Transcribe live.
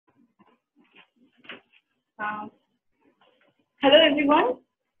Um, Hello everyone.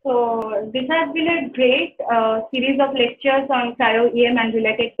 So this has been a great series of lectures on cryo-EM and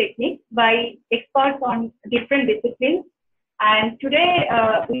related techniques by experts on different disciplines. And today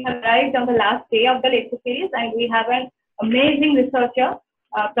we have arrived on the last day of the lecture series, and we have an amazing researcher,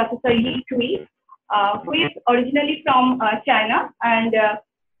 Professor Yi Cui, who is originally from China, and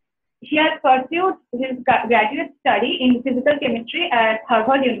he has pursued his graduate study in physical chemistry at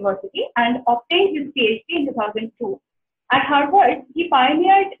Harvard University and obtained his PhD in 2002. At Harvard, he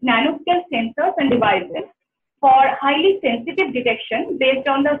pioneered nanoscale sensors and devices for highly sensitive detection based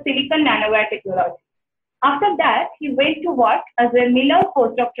on the silicon nanowire technology. After that, he went to work as a Miller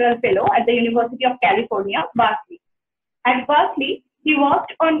postdoctoral fellow at the University of California, Berkeley. At Berkeley, he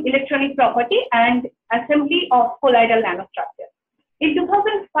worked on electronic property and assembly of colloidal nanostructures. In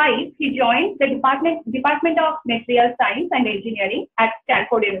 2005, he joined the Department of Material Science and Engineering at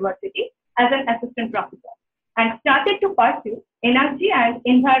Stanford University as an assistant professor, and started to pursue energy and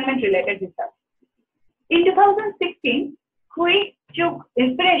environment-related research. In 2016, Cui took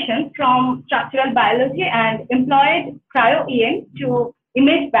inspiration from structural biology and employed cryo-EM to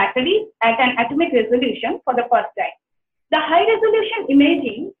image batteries at an atomic resolution for the first time. The high-resolution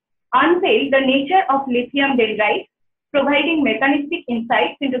imaging unveiled the nature of lithium dendrites, providing mechanistic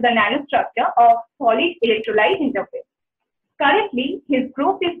insights into the nanostructure of solid electrolyte interface. Currently, his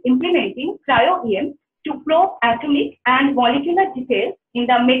group is implementing cryo-EM to probe atomic and molecular details in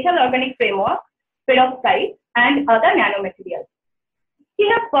the metal organic framework, perovskites, and other nanomaterials. He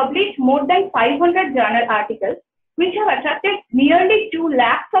has published more than 500 journal articles, which have attracted nearly 2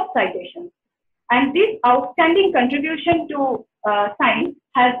 lakhs of citations. And this outstanding contribution to science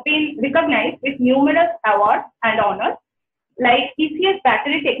has been recognized with numerous awards and honors, like ECS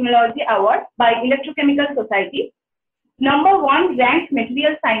Battery Technology Award by Electrochemical Society, #1 ranked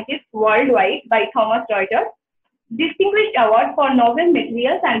material scientist worldwide by Thomson Reuters, Distinguished Award for Novel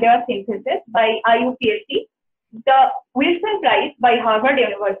Materials and Their Synthesis by IUPAC, the Wilson Prize by Harvard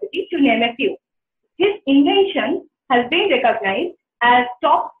University, to name a few. His invention has been recognized as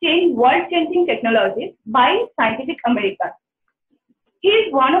top 10 world-changing technologies by Scientific American. He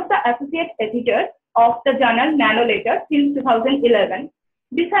is one of the associate editors of the journal Nano Letter since 2011.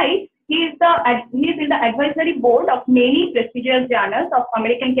 Besides, he is in the advisory board of many prestigious journals of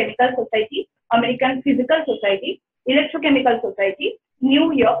American Chemical Society, American Physical Society, Electrochemical Society,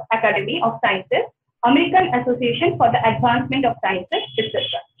 New York Academy of Sciences, American Association for the Advancement of Sciences, etc.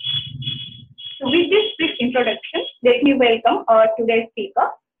 So with this brief introduction, let me welcome our today's speaker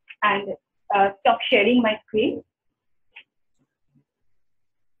and stop sharing my screen.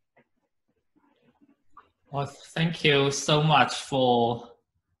 Well, thank you so much for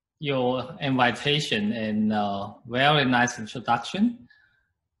your invitation and very nice introduction.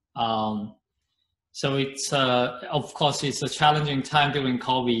 So it's, of course, it's a challenging time during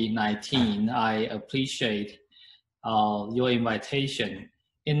COVID-19. I appreciate your invitation.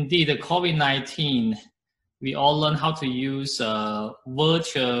 Indeed, the COVID-19, we all learn how to use a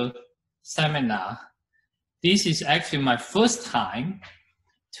virtual seminar. This is actually my first time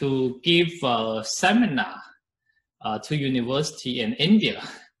to give a seminar to university in India.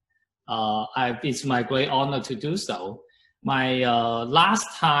 It's my great honor to do so. My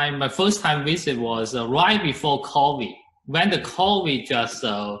first time visit was right before COVID, when the COVID just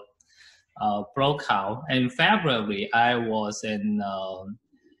broke out. In February, I was in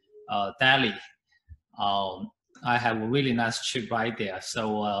Delhi. I have a really nice trip right there.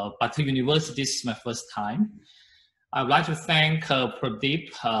 So, but to university, this is my first time. I'd like to thank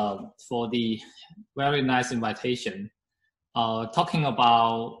Pradeep for the very nice invitation. Talking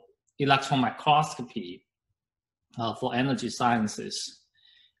about electron microscopy for energy sciences.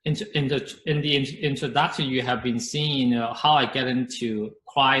 In the introduction, you have been seeing how I get into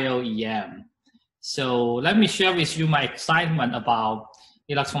cryo-EM. So let me share with you my excitement about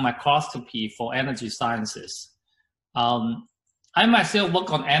electron microscopy for energy sciences. I myself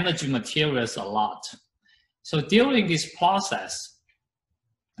work on energy materials a lot. So during this process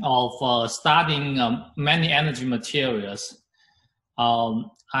of studying many energy materials,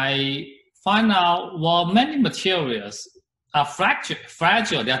 I find out, well, many materials are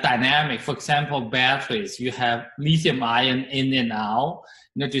fragile, they're dynamic. For example, batteries, you have lithium ion in and out,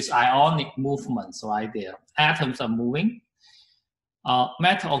 just ionic movements right there. Atoms are moving.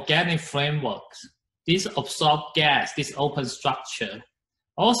 Metal organic frameworks, these absorb gas, this open structure,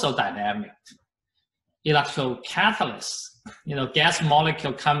 also dynamic. Electrocatalysts, gas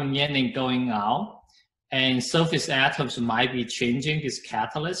molecule coming in and going out, and surface atoms might be changing this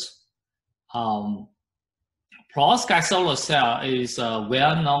catalyst. Perovskite solar cell is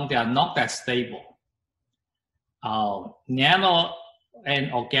well known, they are not that stable. nano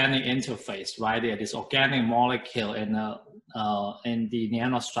and organic interface, right? There is organic molecule in the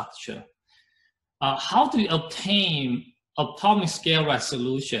nanostructure. How do you obtain atomic scale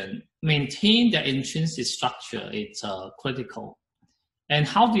resolution, maintain the intrinsic structure? It's critical. And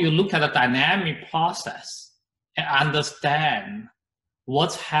how do you look at the dynamic process and understand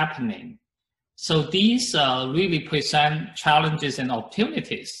what's happening? So these really present challenges and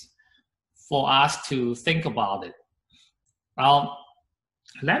opportunities for us to think about it.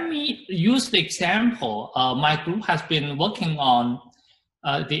 Let me use the example. My group has been working on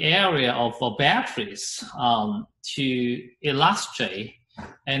the area of batteries to illustrate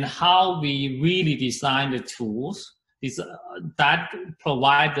and how we really design the tools that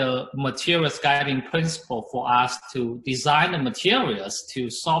provide the materials guiding principle for us to design the materials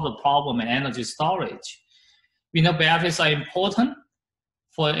to solve the problem in energy storage. We know batteries are important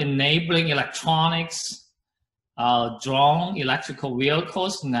for enabling electronics, drone, electrical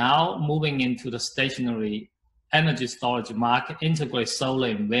vehicles, now moving into the stationary energy storage market, integrate solar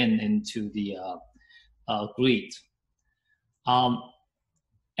and wind into the grid.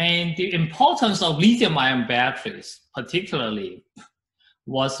 And the importance of lithium-ion batteries, particularly,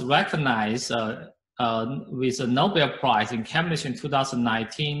 was recognized with a Nobel Prize in chemistry in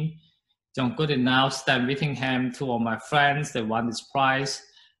 2019. John Goodenow, Stan Whittingham, two of my friends, they won this prize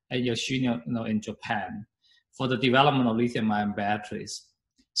at Yoshino, in Japan, for the development of lithium-ion batteries.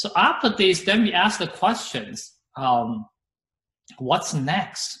 So after this, then we ask the questions, what's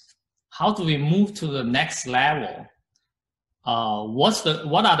next? How do we move to the next level? What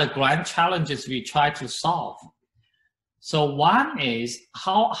are the grand challenges we try to solve? So one is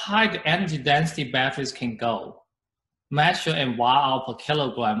how high the energy density batteries can go, measured in watt-hour per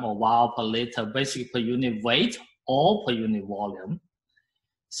kilogram or watt-hour per liter, basically per unit weight or per unit volume.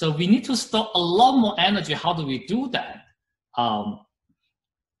 So we need to store a lot more energy. How do we do that? How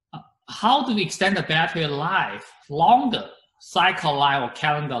do we extend the battery life longer? Cycle life or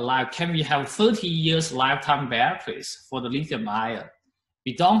calendar life? Can we have 30 years lifetime batteries for the lithium ion?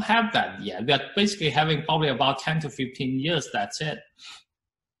 We don't have that yet. We are basically having probably about 10 to 15 years, that's it.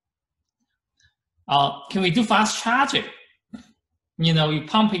 Can we do fast charging? You're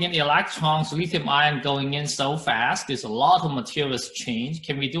pumping in electrons, lithium ion going in so fast, there's a lot of materials change.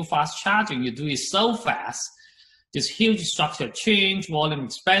 Can we do fast charging? You do it so fast, this huge structure change, volume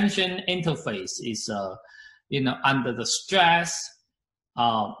expansion, interface is under the stress.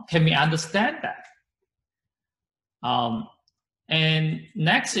 Can we understand that? And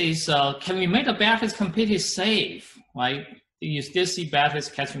next is, can we make the batteries completely safe, right? You still see batteries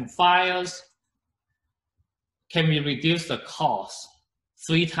catching fires. Can we reduce the cost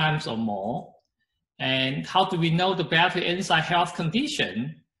 3 times or more? And how do we know the battery inside health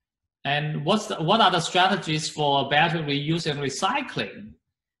condition? And what are the strategies for battery reuse and recycling?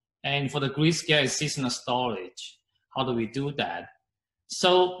 And for the grid scale and seasonal storage, how do we do that?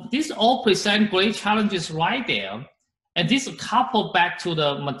 So these all present great challenges right there. And this coupled back to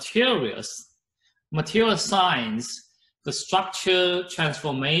the material science, the structure,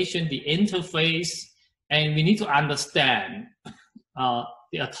 transformation, the interface, and we need to understand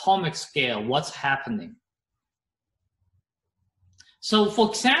the atomic scale, what's happening. So for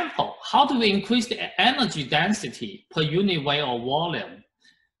example, how do we increase the energy density per unit weight or volume?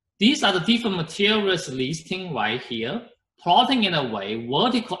 These are the different materials listing right here. Plotting in a way,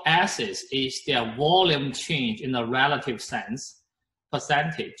 vertical axis is their volume change in a relative sense,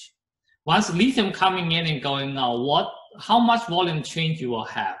 percentage. Once lithium coming in and going out, how much volume change you will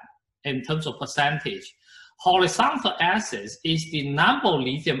have in terms of percentage. Horizontal axis is the number of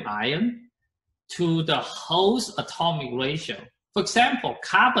lithium ion to the host atomic ratio. For example,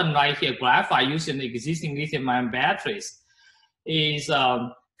 carbon right here, graphite using the existing lithium ion batteries is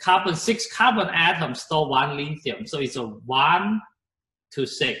 6 carbon atoms store 1 lithium. So it's a 1 to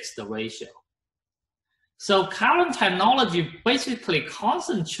 6, the ratio. So current technology basically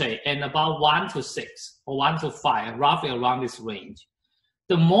concentrate in about 1 to 6 or 1 to 5, roughly around this range.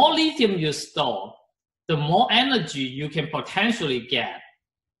 The more lithium you store, the more energy you can potentially get.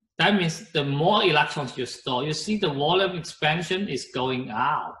 That means the more electrons you store, you see the volume expansion is going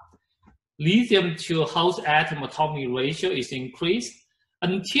out. Lithium to host atom atomic ratio is increased.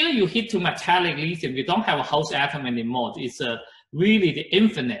 Until you hit to metallic lithium, you don't have a host atom anymore. It's really the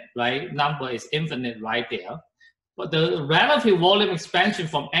infinite, right? Number is infinite right there. But the relative volume expansion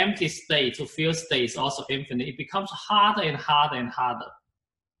from empty state to filled state is also infinite. It becomes harder and harder and harder.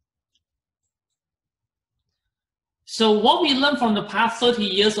 So what we learned from the past 30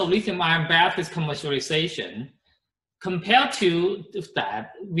 years of lithium-ion batteries commercialization, compared to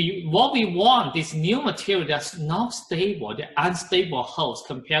that, what we want is new material that's not stable, the unstable host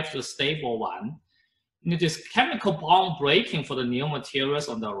compared to the stable one. This chemical bond breaking for the new materials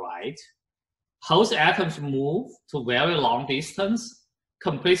on the right. Host atoms move to very long distance,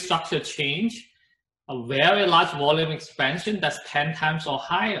 complete structure change, a very large volume expansion that's 10 times or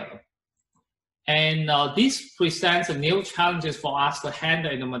higher. And this presents new challenges for us to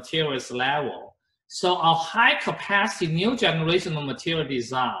handle in the materials level. So our high capacity new generation of material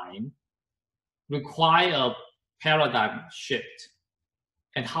design require a paradigm shift.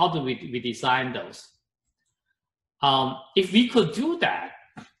 And how do we design those? If we could do that,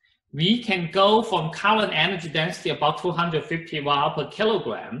 we can go from current energy density about 250 watt per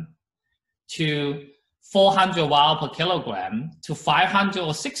kilogram to 400 watt per kilogram to 500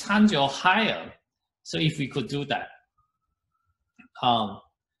 or 600 or higher. So if we could do that.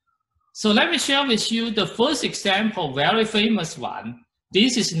 So let me share with you the first example, very famous one.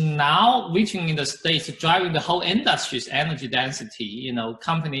 This is now reaching in the States, driving the whole industry's energy density. You know,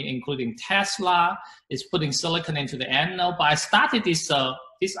 company including Tesla is putting silicon into the anode. But I started this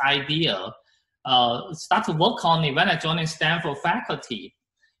idea, started to work on it when I joined Stanford faculty,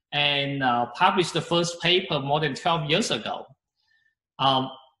 and published the first paper more than 12 years ago.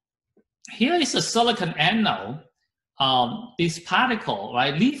 Here is a silicon anode. This particle,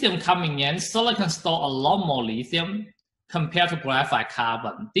 right? Lithium coming in, silicon store a lot more lithium compared to graphite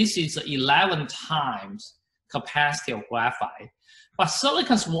carbon. This is 11 times capacity of graphite. But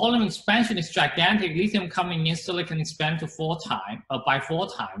silicon's volume expansion is gigantic. Lithium coming in, silicon expand to by 4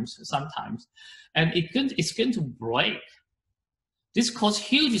 times sometimes. And it's going to break. This causes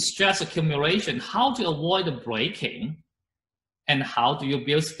huge stress accumulation. How to avoid the breaking? And how do you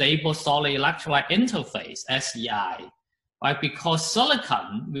build stable solid electrolyte interface, SEI? Right? Because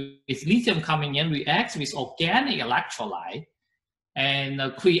silicon with lithium coming in reacts with organic electrolyte and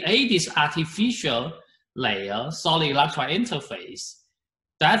create this artificial layer, solid electrolyte interface.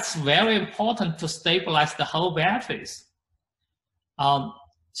 That's very important to stabilize the whole batteries.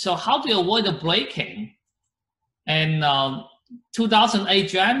 So how do you avoid the breaking? And 2008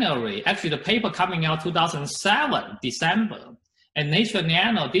 January, actually the paper coming out 2007 December, and Nature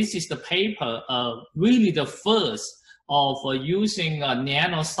Nano, this is the paper, really the first of using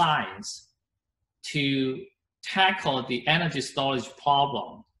nanoscience to tackle the energy storage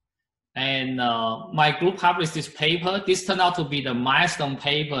problem. And my group published this paper. This turned out to be the milestone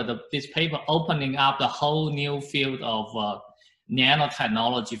paper, this paper opening up the whole new field of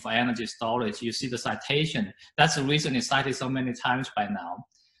nanotechnology for energy storage. You see the citation. That's the reason it's cited so many times by now.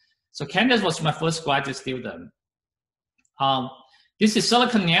 So Candace was my first graduate student. This is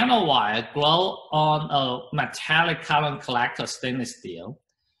silicon nanowire grow on a metallic current collector stainless steel.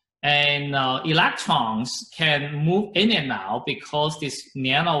 And electrons can move in and out because this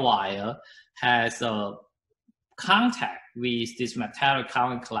nanowire has a contact with this metallic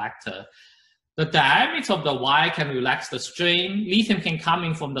current collector. The diameter of the wire can relax the strain. Lithium can come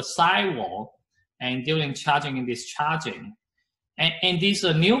in from the sidewall and during charging and discharging. And this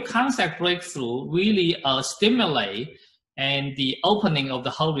new concept breakthrough really stimulate and the opening of the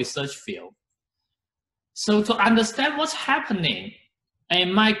whole research field. So to understand what's happening,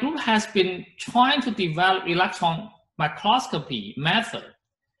 and my group has been trying to develop electron microscopy method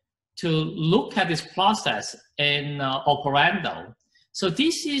to look at this process in operando. So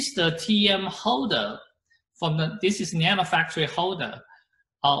this is the TEM holder this is nanofactory holder.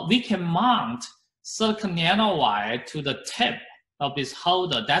 We can mount silicon nanowire to the tip of this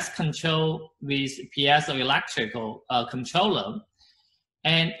holder that's controlled with piezoelectrical controller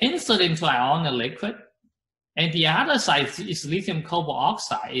and insert into ionic liquid. And the other side is lithium cobalt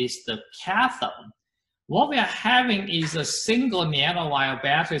oxide, is the cathode. What we are having is a single nanowire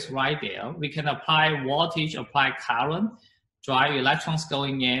batteries right there. We can apply voltage, apply current, drive electrons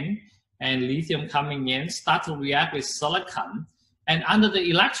going in, and lithium coming in, start to react with silicon. And under the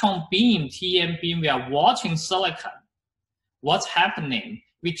electron beam, TEM beam, we are watching silicon. What's happening?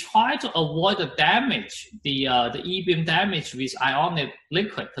 We try to avoid the damage, the E-beam damage with ionic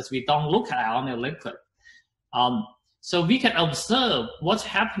liquid, because we don't look at ionic liquid. So we can observe what's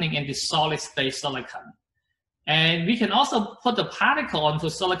happening in the solid state silicon. And we can also put the particle onto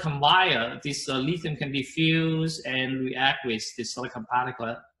silicon wire. This lithium can diffuse and react with the silicon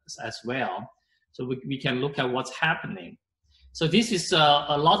particle as well. So we can look at what's happening. So this is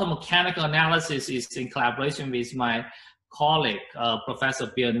a lot of mechanical analysis is in collaboration with my colleague,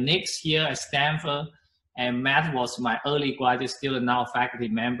 Professor Bill Nix here at Stanford. And Matt was my early graduate student, now faculty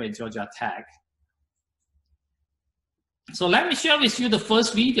member in Georgia Tech. So let me share with you the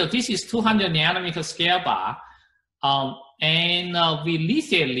first video. This is 200 nanometer scale bar. We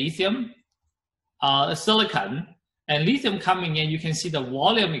lithiate lithium, silicon, and lithium coming in, you can see the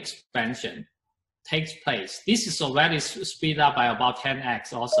volume expansion takes place. This is already speed up by about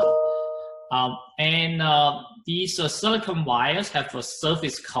 10x also. These silicon wires have a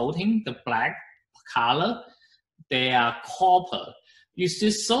surface coating, the black color. They are copper. You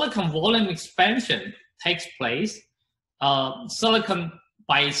see silicon volume expansion takes place. Silicon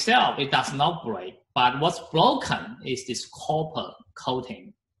by itself, it does not break, but what's broken is this copper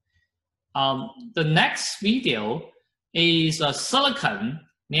coating. The next video is a silicon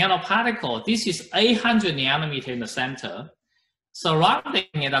nanoparticle. This is 800 nanometer in the center. Surrounding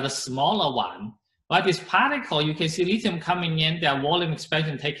it are the smaller one. But this particle, you can see lithium coming in, their volume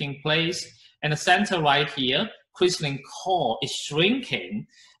expansion taking place, and the center right here, crystalline core is shrinking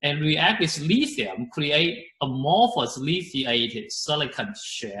and react with lithium, create amorphous lithiated silicon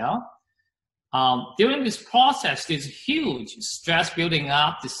shell. During this process, there's huge stress building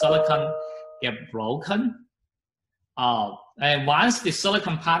up, the silicon get broken. And once the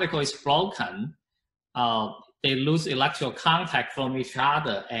silicon particle is broken, they lose electrical contact from each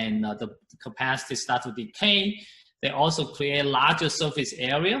other, and the capacity starts to decay. They also create larger surface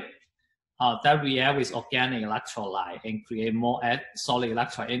area that react with organic electrolyte and create more solid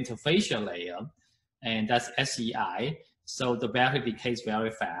electrolyte interfacial layer, and that's SEI. So the battery decays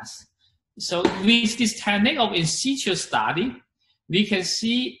very fast. So with this technique of in situ study, we can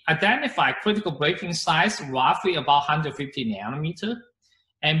identify critical breaking size roughly about 150 nanometer,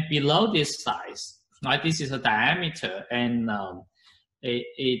 and below this size, right? This is a diameter, and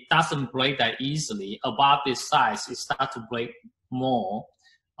it doesn't break that easily. Above this size, it starts to break more,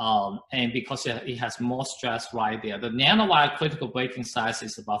 and because it has more stress right there. The nanowire critical breaking size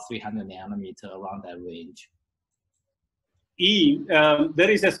is about 300 nanometer, around that range. There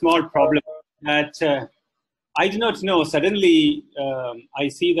is a small problem that I do not know. Suddenly, I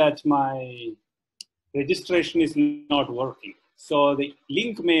see that my registration is not working. So the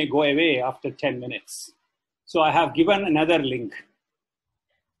link may go away after 10 minutes. So I have given another link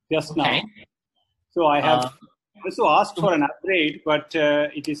just now. So I have also asked for an upgrade, but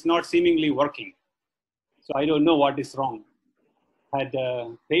it is not seemingly working. So I don't know what is wrong. I had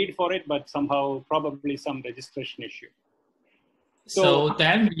paid for it, but somehow probably some registration issue. So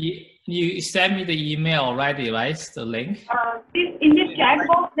then you send me the email already, right? The link? In the chat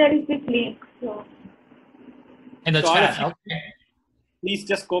box, there is this link. So. In the chat, okay. Please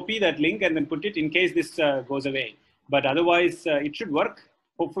just copy that link and then put it in case this goes away. But otherwise, it should work.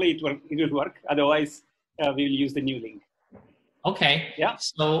 Hopefully it will work. Otherwise, we will use the new link. Okay. Yeah.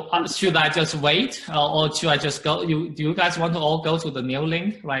 So should I just wait, or should I just go? Do you guys want to all go to the new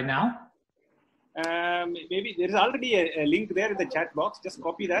link right now? Maybe there is already a link there in the chat box. Just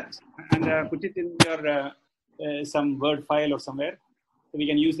copy that and put it in your some Word file or somewhere, so we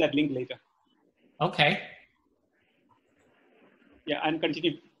can use that link later. Okay. Yeah, and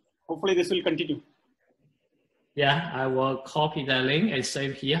continue. Hopefully this will continue. Yeah, I will copy the link and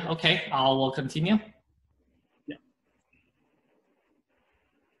save here. Okay, I will continue. Yeah.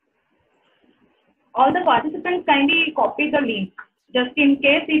 All the participants kindly copy the link. Just in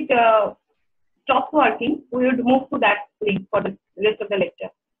case it stops working, we would move to that link for the rest of the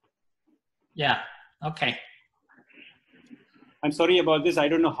lecture. Yeah, okay. I'm sorry about this. I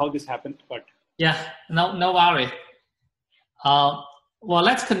don't know how this happened, but. Yeah, no worry. Well,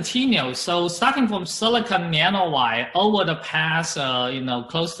 let's continue. So starting from silicon nanowire, over the past,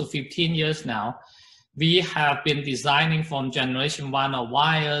 close to 15 years now, we have been designing from generation 1 of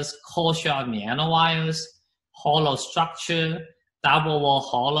wires, core shell nanowires, hollow structure, double wall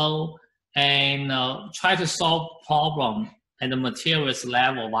hollow, and try to solve problem at the materials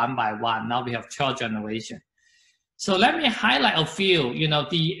level one by one. Now we have 12 generation. So let me highlight a few.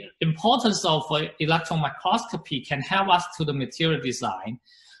 The importance of electron microscopy can help us to the material design.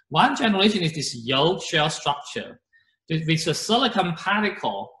 One generation is this yolk shell structure with a silicon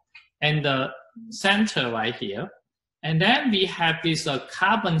particle in the center right here. And then we have this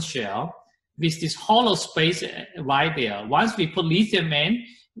carbon shell with this hollow space right there. Once we put lithium in,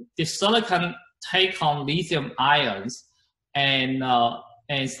 the silicon take on lithium ions and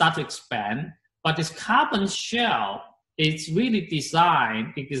start to expand. But this carbon shell is really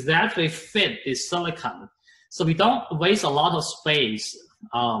designed to exactly fit this silicon. So we don't waste a lot of space,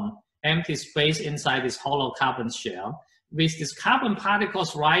 empty space inside this hollow carbon shell. With these carbon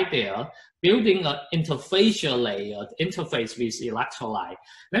particles right there, building an interfacial layer, interface with electrolyte.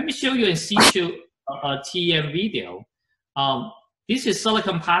 Let me show you in situ TEM video. This is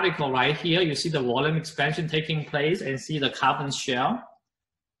silicon particle right here. You see the volume expansion taking place and see the carbon shell.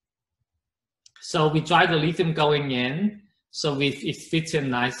 So we dry the lithium going in, so it fits in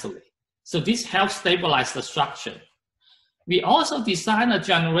nicely. So this helps stabilize the structure. We also design a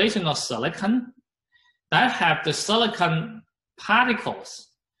generation of silicon that have the silicon particles.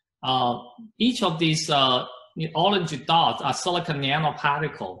 Each of these orange dots are silicon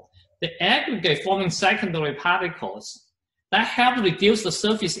nanoparticles. They aggregate forming secondary particles that help reduce the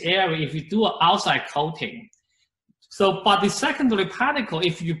surface area if you do an outside coating. So, but the secondary particle,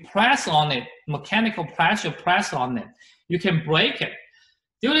 if you press on it, mechanical pressure press on it, you can break it.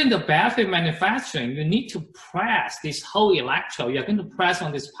 During the battery manufacturing, you need to press this whole electrode. You're going to press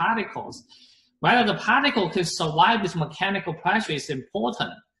on these particles. Whether the particle can survive this mechanical pressure is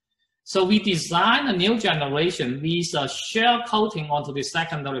important. So we design a new generation with a shell coating onto the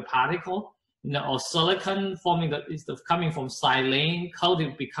secondary particle, or silicon forming coming from silane,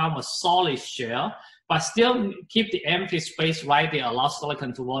 coated become a solid shell, but still keep the empty space right there, allow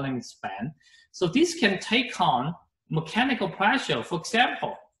silicon to volume expand. So this can take on mechanical pressure. For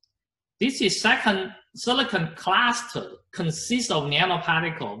example, this is second silicon cluster consists of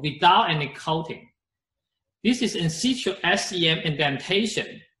nanoparticle without any coating. This is in situ SEM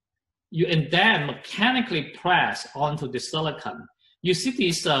indentation. You indent mechanically press onto the silicon. You see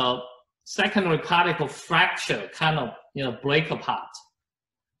this secondary particle fracture kind of break apart,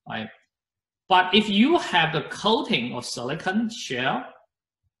 right? But if you have the coating of silicon shell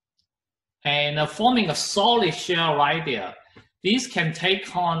and forming a solid shell right there, these can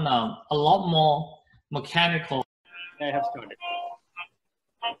take on a lot more mechanical. I have started.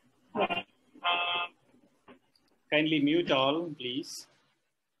 Kindly mute all, please.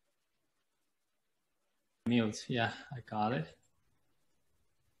 Mute, yeah, I got it.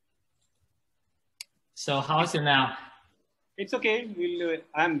 So how's it now? It's okay.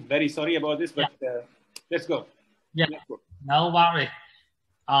 I'm very sorry about this, but let's go. Yeah, let's go. No worry.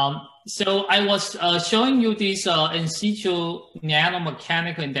 So I was showing you this in situ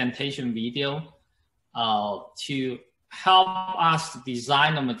nanomechanical indentation video to help us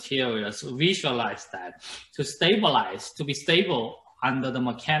design the materials, visualize that, to stabilize, to be stable under the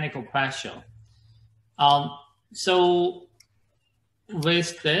mechanical pressure. So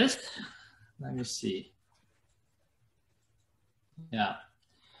with this, let me see. Yeah.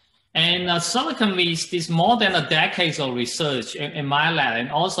 And silicon with this more than a decade of research in my lab and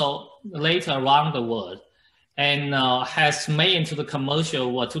also later around the world, and has made into the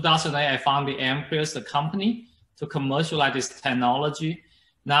commercial world. 2008, I founded Ampere's the company to commercialize this technology.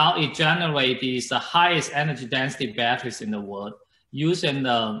 Now it generates the highest energy density batteries in the world, using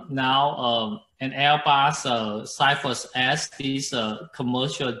now an Airbus Cyphers S, this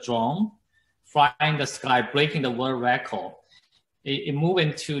commercial drone, flying the sky, breaking the world record. It moved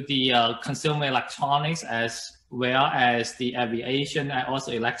into the consumer electronics as well as the aviation and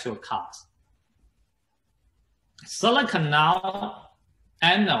also electric cars. Silicon now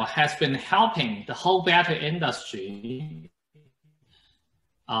has been helping the whole battery industry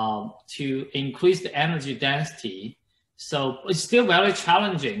to increase the energy density. So it's still very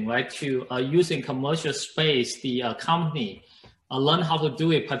challenging, right? To using commercial space, the company learn how to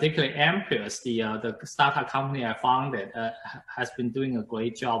do it, particularly Ampere's, the startup company I founded, has been doing a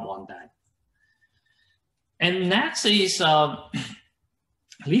great job on that. And next is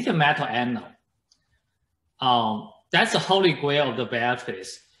lithium metal anode. That's the holy grail of the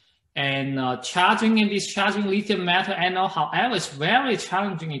batteries. And charging in this charging lithium metal anode, however, is very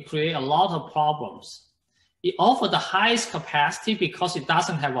challenging. It creates a lot of problems. It offers the highest capacity because it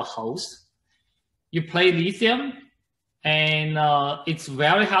doesn't have a host. You play lithium, and it's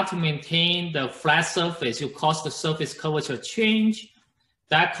very hard to maintain the flat surface. You cause the surface curvature change.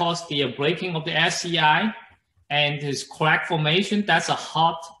 That causes the breaking of the SEI and this crack formation. That's a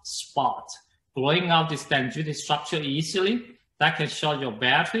hot spot. Blowing out this dendritic structure easily, that can short your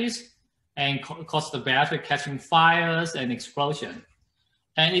batteries and cause the battery catching fires and explosion.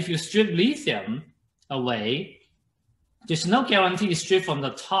 And if you strip lithium away, there's no guarantee you strip from the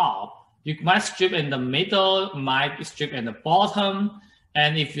top. You might strip in the middle, might strip in the bottom.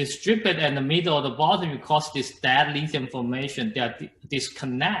 And if you strip it in the middle or the bottom, you cause this dead lithium formation that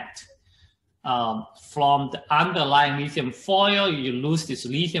disconnect from the underlying lithium foil. You lose this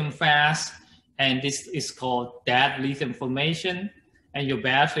lithium fast, and this is called dead lithium formation, and your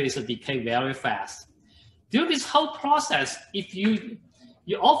battery is decay very fast. During this whole process, if you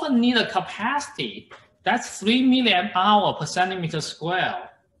often need a capacity that's 3 milliamp hour per centimeter square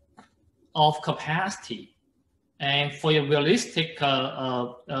of capacity. And for your realistic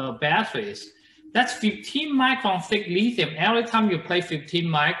batteries, that's 15 micron thick lithium. Every time you play 15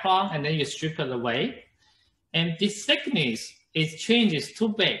 micron and then you strip it away, and the thickness, it changes too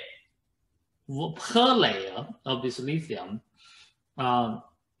big. per layer of this lithium.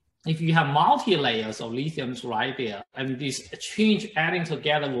 If you have multi-layers of lithiums right there, and this change adding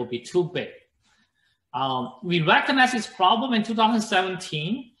together will be too big. We recognized this problem in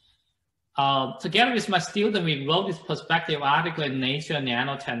 2017. Together with my student, we wrote this perspective article in Nature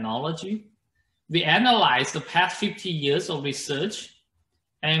Nanotechnology. We analyzed the past 50 years of research,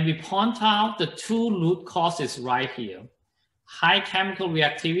 and we point out the two root causes right here: high chemical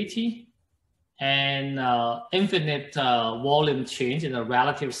reactivity and infinite volume change in a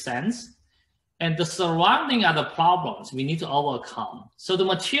relative sense. And the surrounding other problems we need to overcome. So the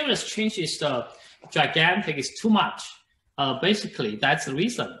materials change is gigantic, it's too much. Basically, that's the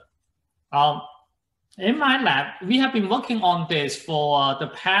reason. In my lab, we have been working on this for the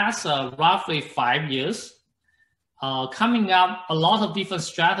past roughly 5 years, coming up a lot of different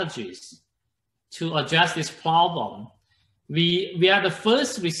strategies to address this problem. We are the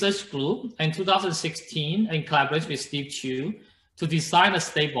first research group in 2016 in collaboration with Steve Chu to design a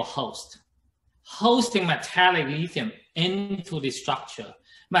stable host, hosting metallic lithium into the structure.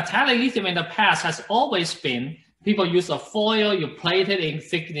 Metallic lithium in the past has always been, people use a foil, you plate it in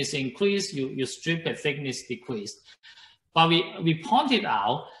thickness increase, you strip it, thickness decrease. But we pointed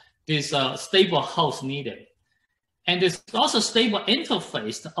out this stable host needed. And there's also stable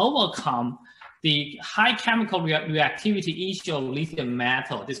interface to overcome the high chemical reactivity issue of lithium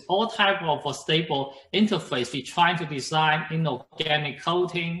metal. There's all type of stable interface. We're trying to design inorganic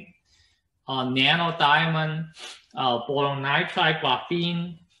coating, nano diamond, boron nitride,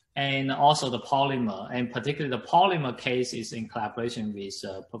 graphene, and also the polymer. And particularly the polymer case is in collaboration with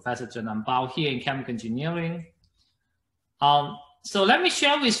Professor Zhenan Bao here in chemical engineering. So let me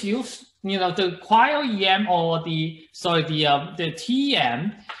share with you, the cryo-EM or the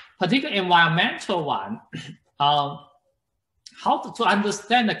TEM, particularly environmental one, how to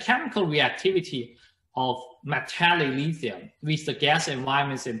understand the chemical reactivity of metallic lithium with the gas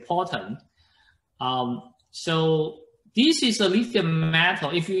environment is important. So this is a lithium metal.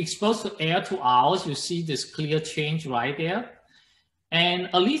 If you expose to air 2 hours, you see this clear change right there. And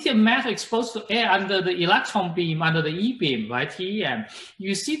a lithium metal exposed to air under the electron beam, under the E-beam, right, TEM,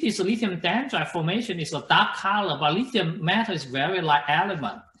 you see this lithium dendrite formation is a dark color, but lithium metal is very light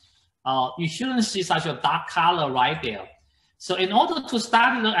element. You shouldn't see such a dark color right there. So in order to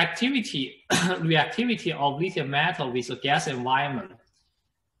study the reactivity of lithium metal with the gas environment,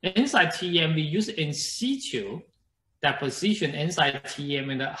 inside TEM, we use in situ deposition inside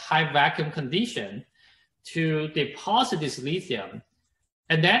TEM in a high vacuum condition to deposit this lithium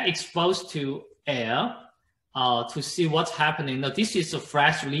and then expose to air to see what's happening. Now, this is a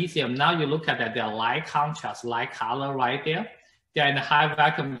fresh lithium. Now you look at that, they're light contrast, light color right there. They're in a high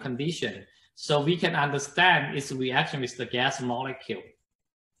vacuum condition. So we can understand its reaction with the gas molecule.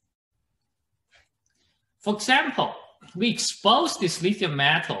 For example, we expose this lithium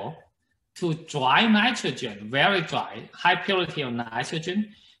metal to dry nitrogen, very dry, high purity of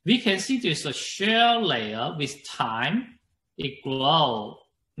nitrogen. We can see there's a shear layer with time. It grows,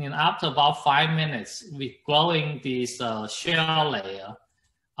 after about 5 minutes, we're growing this shear layer.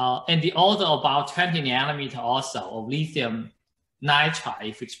 And the order about 20 nanometer also of lithium nitride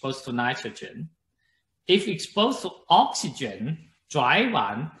if exposed to nitrogen. If exposed to oxygen, dry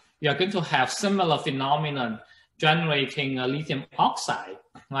one, we are going to have similar phenomenon generating lithium oxide,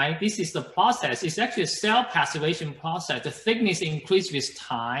 right? This is the process. It's actually a cell passivation process. The thickness increases with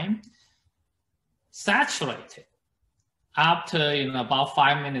time, saturated after about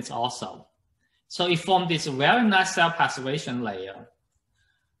 5 minutes or so. So it formed this very nice cell passivation layer.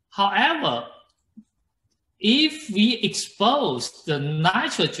 However, if we expose the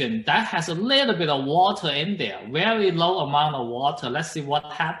nitrogen that has a little bit of water in there, very low amount of water, let's see what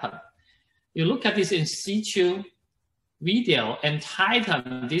happened. You look at this in situ video and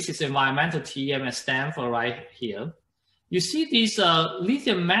Titan, this is environmental TEM at Stanford right here. You see this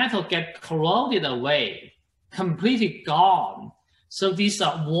lithium metal get corroded away, completely gone. So this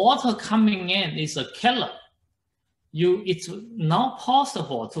water coming in is a killer. It's not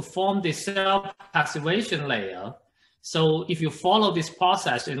possible to form the cell passivation layer. So if you follow this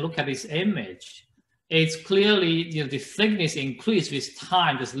process and look at this image, it's clearly the thickness increase with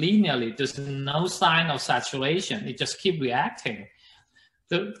time, just linearly. There's no sign of saturation. It just keep reacting.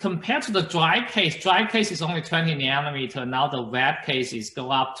 Compared to the dry case is only 20 nanometer. Now the wet cases go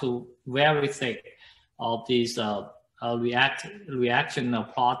up to very thick of these reaction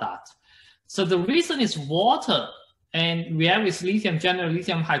product. So the reason is water. And we have with lithium, generally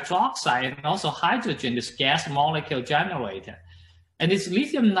lithium hydroxide and also hydrogen, this gas molecule generated. And this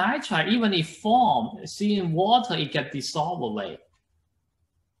lithium nitride, even if formed, see in water, it gets dissolved away.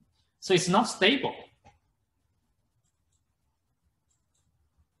 So it's not stable.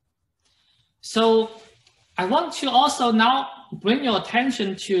 So I want to also now bring your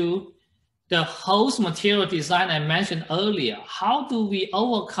attention to the host material design I mentioned earlier. How do we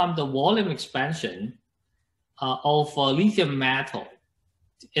overcome the volume expansion of lithium metal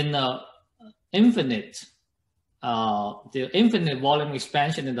in the infinite volume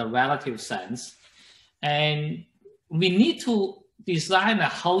expansion in the relative sense? And we need to design a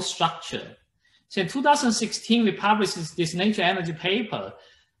whole structure. So in 2016, we published this Nature Energy paper,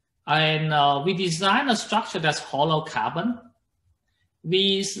 and we designed a structure that's hollow carbon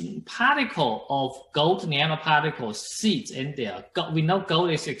with particle of gold nanoparticles seeds in there. We know gold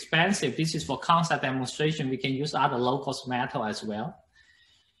is expensive. This is for concept demonstration. We can use other low-cost metal as well.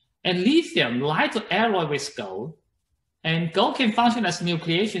 And lithium like to alloy with gold. And gold can function as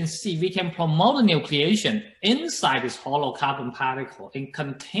nucleation seed. We can promote the nucleation inside this hollow carbon particle and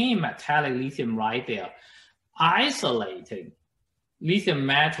contain metallic lithium right there, isolating lithium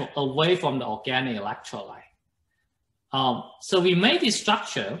metal away from the organic electrolyte. So we made this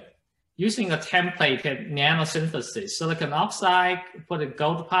structure using a templated nanosynthesis, silicon oxide, put the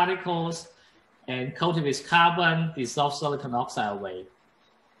gold particles, and coat it with carbon, dissolve silicon oxide away.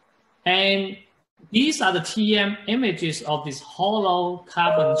 And these are the TM images of this hollow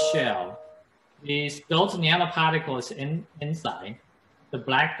carbon shell. These gold nanoparticles inside, the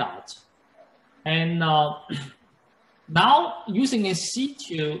black dots. And now using in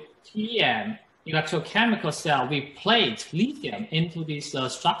situ TM electrochemical cell, we plate lithium into this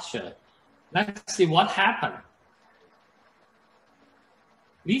structure. Let's see what happened.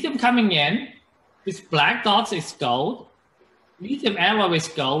 Lithium coming in, this black dots is gold. Lithium alloy is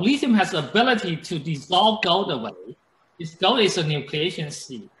gold. Lithium has the ability to dissolve gold away. This gold is a nucleation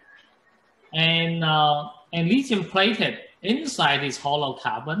seed. And lithium plated inside this hollow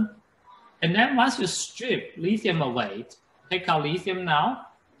carbon. And then once you strip lithium away, take out lithium now,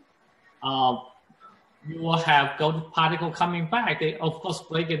 you will have gold particle coming back. They of course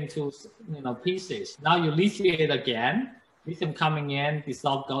break into pieces. Now you lithiate again, lithium coming in,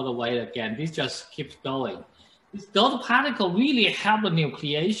 dissolve gold away again. This just keeps going. This gold particle really help the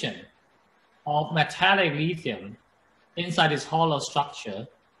nucleation of metallic lithium inside this hollow structure.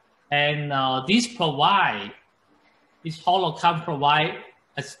 And this hollow carbon provide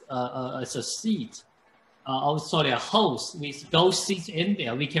as a seed, a host with gold seeds in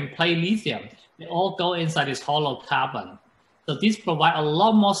there. We can plate lithium. They all go inside this hollow carbon. So this provides a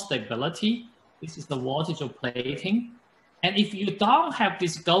lot more stability. This is the voltage of plating. And if you don't have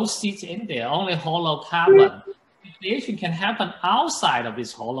these gold seeds in there, only hollow carbon, nucleation can happen outside of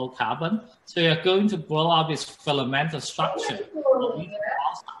this hollow carbon. So you're going to grow up this filamental structure.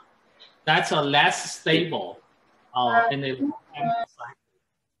 That's a less stable in the cycle.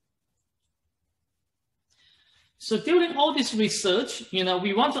 So during all this research,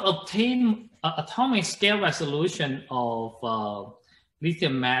 we want to obtain atomic scale resolution of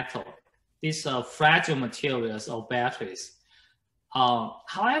lithium metal, these fragile materials or batteries.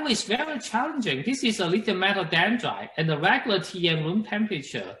 However, it's very challenging. This is a lithium metal dendrite and the regular TM room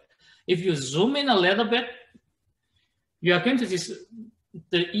temperature. If you zoom in a little bit, you are going to see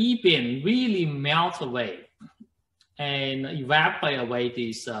the E-beam really melt away and evaporate away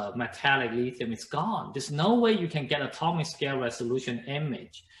this metallic lithium. It's gone. There's no way you can get atomic scale resolution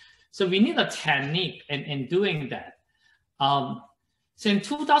image. So we need a technique in doing that. So in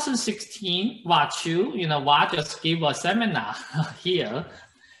 2016, Chu, just gave a seminar here.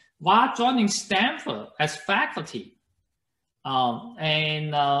 Joining Stanford as faculty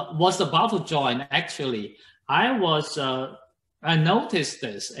and was about to join actually. I noticed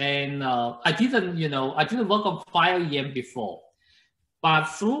this, and I didn't work on cryo-EM before, but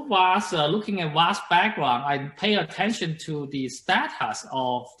through looking at Wat's background, I pay attention to the status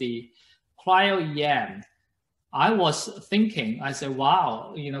of the cryo-EM. I was thinking, I said,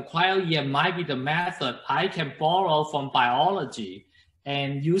 wow, cryo-EM might be the method I can borrow from biology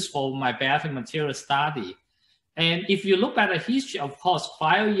and use for my battery material study. And if you look at the history, of course,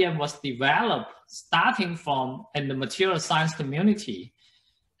 cryo-EM was developed starting from in the material science community.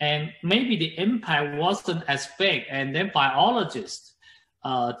 And maybe the impact wasn't as big. And then biologists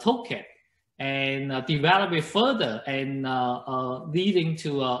took it and developed it further and leading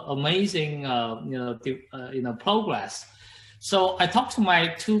to amazing progress. So I talked to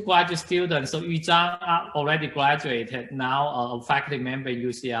my two graduate students. So Yu Zhang already graduated, now a faculty member at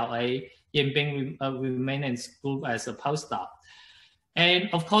UCLA. Yin Bing remained in school as a postdoc. And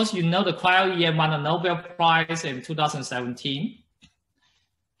of course, the cryo-EM won a Nobel Prize in 2017.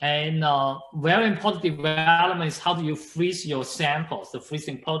 And very important development is how do you freeze your samples, the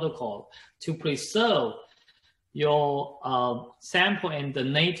freezing protocol, to preserve your sample in the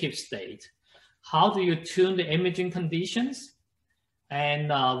native state. How do you tune the imaging conditions and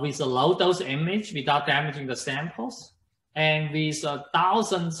with a low dose image without damaging the samples? And with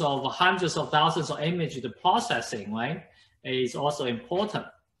thousands of hundreds of thousands of images, the processing, right, is also important.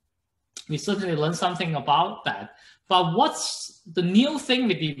 We certainly learned something about that. But what's the new thing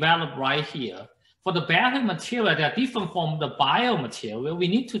we developed right here? For the battery material, they are different from the biomaterial. We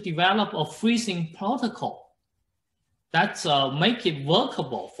need to develop a freezing protocol that make it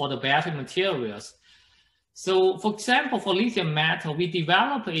workable for the battery materials. So for example, for lithium metal, we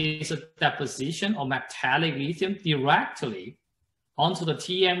develop is a deposition of metallic lithium directly onto the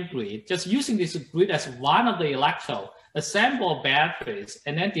TEM grid, just using this grid as one of the electrodes, assemble batteries,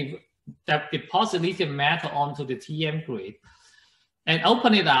 and then deposit lithium metal onto the TEM grid and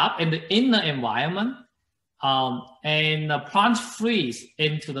open it up in the inner environment and plunge freeze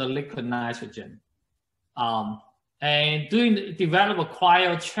into the liquid nitrogen. And develop a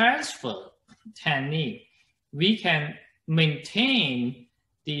cryo transfer technique, we can maintain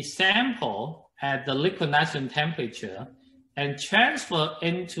the sample at the liquid nitrogen temperature and transfer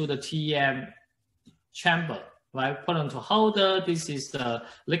into the TEM chamber, right? Put into holder. This is the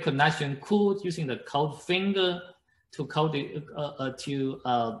liquid nitrogen cooled using the cold finger to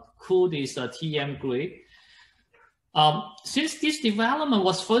cool this TEM grid. Since this development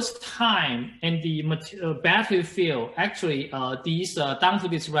was first time in the battery field, actually these down to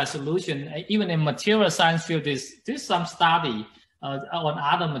this resolution, even in material science field, there's some study on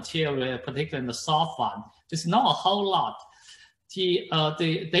other material, particularly in the soft one. There's not a whole lot. The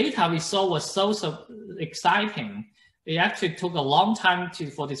data we saw was so exciting. It actually took a long time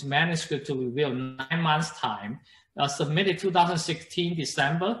for this manuscript to reveal, 9 months time. Submitted 2016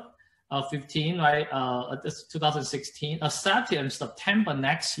 December 15, right? 2016, accepted in September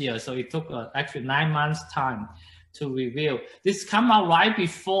next year. So it took actually 9 months time to reveal. This came out right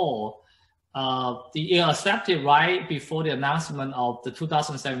before accepted right before the announcement of the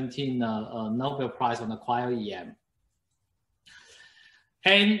 2017 Nobel Prize on the cryo-EM.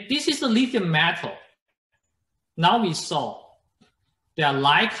 And this is the lithium metal. Now we saw their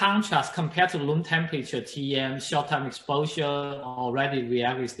light contrast compared to room temperature TEM, short-term exposure already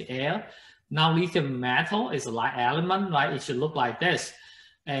react with the air. Now lithium metal is a light element, right? It should look like this.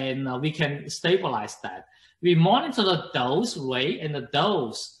 And we can stabilize that. We monitor the dose rate and the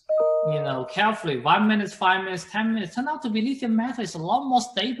dose, carefully, 1 minute, 5 minutes, 10 minutes. Turn out to be lithium metal is a lot more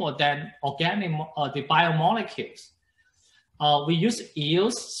stable than organic, the biomolecules. We use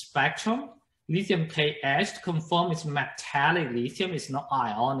EOS spectrum, lithium KH, to confirm it's metallic lithium, it's not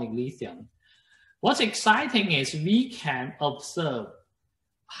ionic lithium. What's exciting is we can observe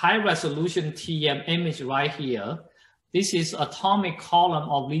high resolution TEM image right here. This is atomic column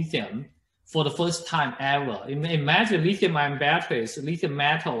of lithium for the first time ever. Imagine lithium-ion batteries, lithium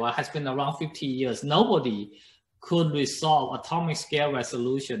metal has been around 50 years. Nobody could resolve atomic scale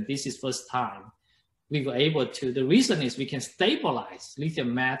resolution. This is first time we were able to. The reason is we can stabilize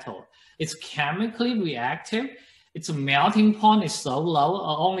lithium metal. It's chemically reactive. Its melting point is so low,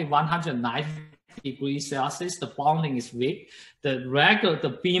 only 190 degrees Celsius. The bonding is weak.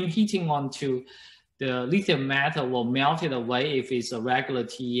 The beam heating onto the lithium metal will melt it away if it's a regular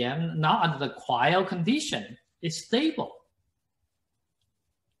TEM. Now under the cryo condition, it's stable.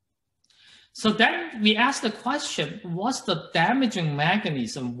 So then we ask the question, what's the damaging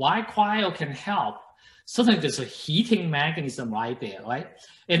mechanism? Why cryo can help? Certainly there's a heating mechanism right there, right?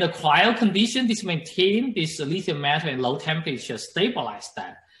 In the cryo condition, this maintain this lithium metal in low temperature, stabilize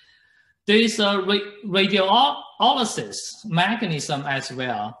that. There is a radiolysis mechanism as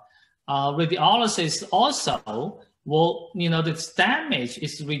well. Radiolysis also will, this damage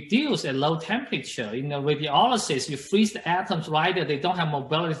is reduced at low temperature. In the radiolysis, you freeze the atoms right there, they don't have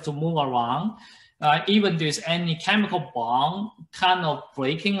mobility to move around. Even there's any chemical bond kind of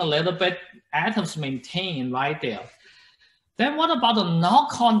breaking a little bit, atoms maintain right there. Then what about the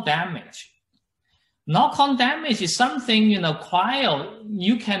knock-on damage? Knock-on damage is something, cryo,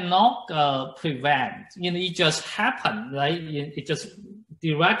 you cannot prevent. It just happened, right? It just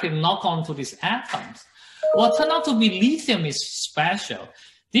directly knock onto these atoms. What turned out to be lithium is special.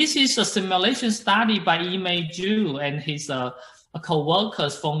 This is a simulation study by Yimei Zhu and his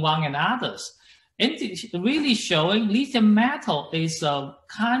co-workers, Feng Wang and others. And really showing lithium metal is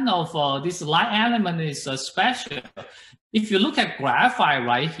kind of, this light element is special. If you look at graphite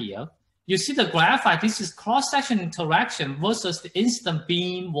right here, you see the graphite, this is cross-section interaction versus the instant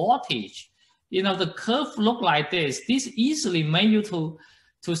beam voltage. The curve look like this. This easily made you to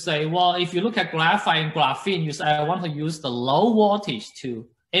to say, well, if you look at graphite and graphene, you say, I want to use the low voltage to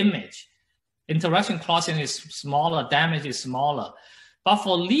image. Interaction crossing is smaller, damage is smaller. But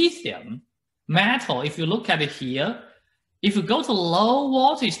for lithium metal, if you look at it here, if you go to low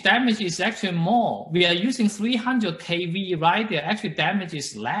voltage, damage is actually more. We are using 300 kV right there, actually damage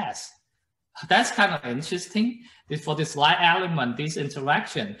is less. That's kind of interesting for this light element, this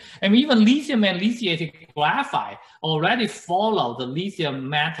interaction. And even lithium and lithiated graphite already follow the lithium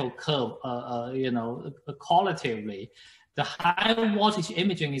metal curve, qualitatively. The high voltage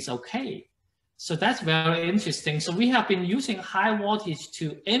imaging is okay. So that's very interesting. So we have been using high voltage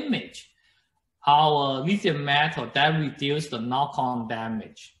to image our lithium metal that reduce the knock-on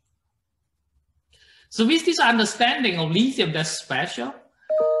damage. So with this understanding of lithium that's special,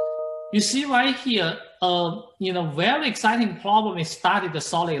 you see right here, very exciting problem is study the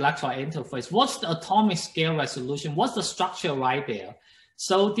solid electrolyte interface. What's the atomic scale resolution? What's the structure right there?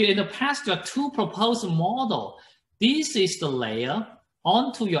 So in the past, there are two proposed models. This is the layer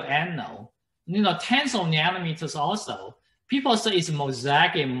onto your anode, tens of nanometers also. People say it's a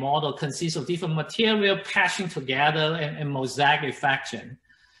mosaic model, consists of different material patching together and mosaic effection.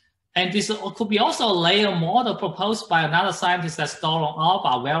 And this could be also a layer model proposed by another scientist that's Doron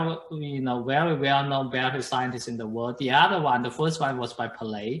Alba, very well-known battery scientist in the world. The other one, the first one was by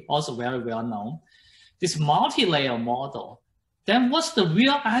Palais, also very well-known. This multi-layer model. Then what's the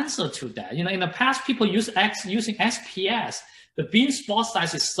real answer to that? In the past, people using SPS. The beam spot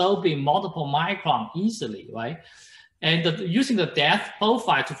size is so big, multiple micron easily, right? And using the depth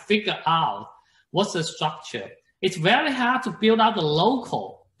profile to figure out what's the structure. It's very hard to build out the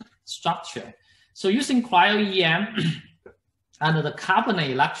local structure. So using cryo-EM under the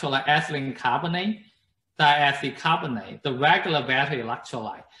carbonate electrolyte, ethylene carbonate, diethyl carbonate, the regular battery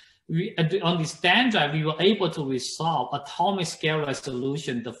electrolyte, on this dendrite, we were able to resolve atomic scale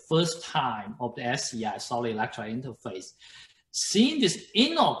resolution the first time of the SEI, solid electrolyte interface. Seeing this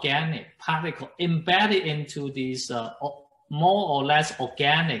inorganic particle embedded into this more or less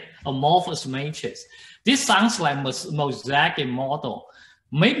organic amorphous matrix. This sounds like mosaic model,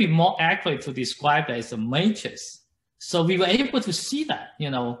 maybe more accurate to describe that as a matrix. So we were able to see that,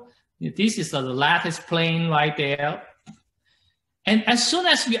 this is the lattice plane right there. And as soon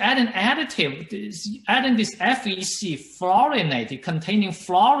as we add an additive, adding this FEC fluorinated containing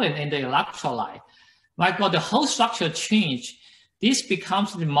fluorine in the electrolyte, my God, the whole structure changed. This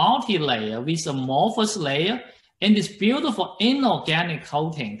becomes the multi-layer with amorphous layer and this beautiful inorganic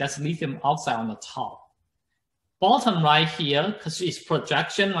coating, that's lithium oxide on the top. Bottom right here, because it's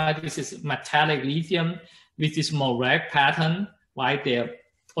projection, right? This is metallic lithium with this mosaic pattern right there.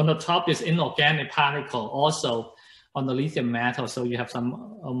 On the top is inorganic particle, also on the lithium metal, so you have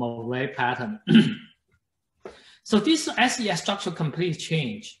some mosaic pattern. So this SES structure completely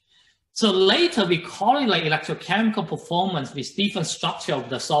changed. So later we correlate electrochemical performance with different structure of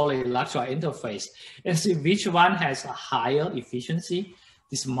the solid electrolyte interface and see which one has a higher efficiency.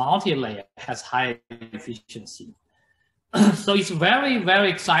 This multi-layer has higher efficiency. So it's very, very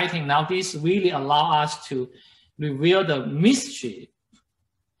exciting. Now this really allows us to reveal the mystery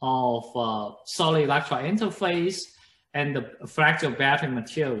of solid electrolyte interface and the fractal battery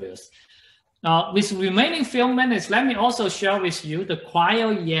materials. Now, with remaining few minutes, let me also share with you the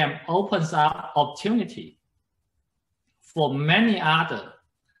cryo-EM opens up opportunity for many other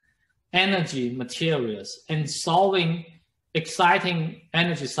energy materials and solving exciting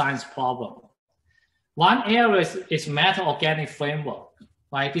energy science problem. One area is metal organic framework,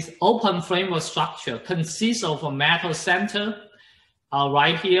 right? This open framework structure consists of a metal center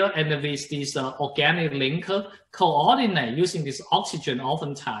right here, and with this organic linker coordinate using this oxygen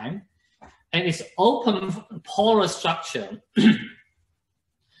oftentimes. And it's open porous structure.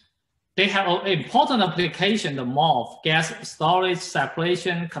 They have an important application, the MOF, gas storage,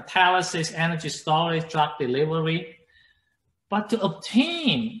 separation, catalysis, energy storage, drug delivery. But to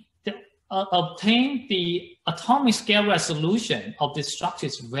obtain the atomic scale resolution of this structure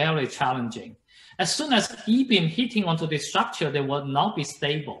is very challenging. As soon as E-beam hitting onto the structure, they will not be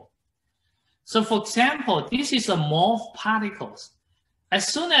stable. So for example, this is a MOF particles. As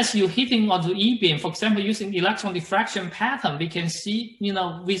soon as you're hitting onto E-beam, for example, using electron diffraction pattern, we can see,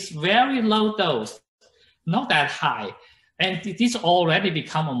 with very low dose, not that high, and this already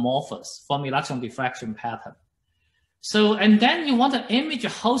become amorphous from electron diffraction pattern. So, and then you want to image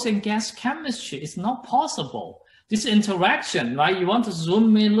host and gas chemistry. It's not possible. This interaction, right? You want to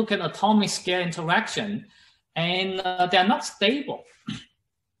zoom in, look at atomic scale interaction, and they're not stable.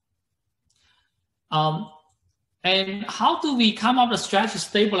 And how do we come up with a strategy to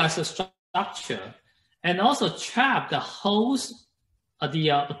stabilize the structure and also trap the host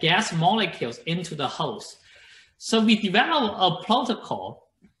gas molecules into the host. So we develop a protocol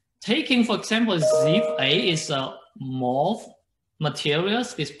taking, for example, ZIF-A is a morph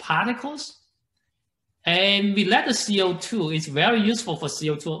materials, these particles, and we let the CO2, it's very useful for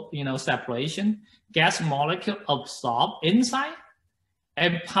CO2, separation, gas molecule absorb inside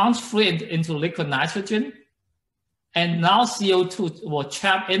and punch free into liquid nitrogen. And now CO2 will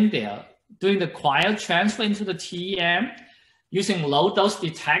trap in there doing the cryo transfer into the TEM using low dose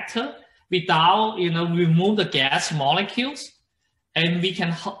detector without, remove the gas molecules. And we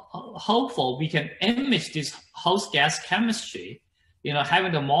can hopeful we can image this host gas chemistry,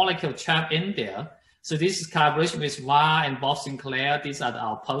 having the molecule trapped in there. So this is collaboration with Wah and Bob Sinclair. These are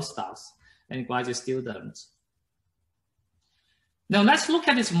our postdocs and graduate students. Now let's look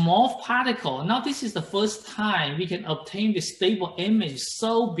at this morph particle. Now this is the first time we can obtain this stable image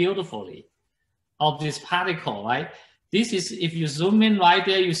so beautifully of this particle, right? This is, if you zoom in right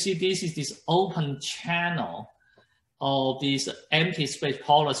there, you see this is this open channel of this empty space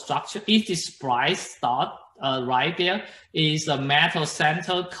polar structure. If this bright dot right there is a metal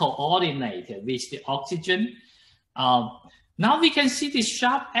center coordinated with the oxygen. Now we can see this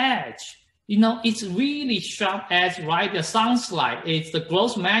sharp edge. It's really sharp edge right there. Sounds like it's the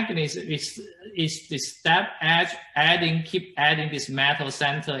growth mechanism is the step edge keep adding this metal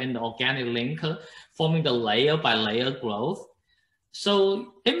center in the organic linker, forming the layer by layer growth.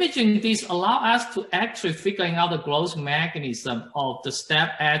 So imaging this allow us to actually figuring out the growth mechanism of the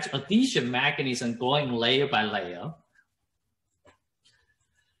step edge adhesion mechanism going layer by layer.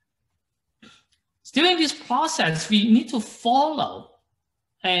 During this process, we need to follow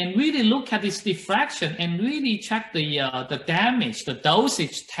and really look at this diffraction and really check the damage, the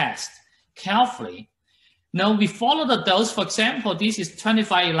dosage test carefully. Now we follow the dose. For example, this is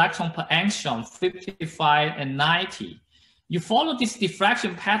 25 electron per angstrom, 55 and 90. You follow this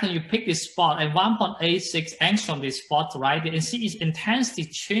diffraction pattern, you pick this spot and 1.86 angstrom this spot right there and see its intensity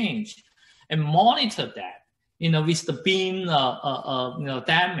change and monitor that, with the beam,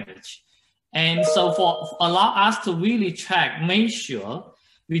 damage. And so allow us to really check, make sure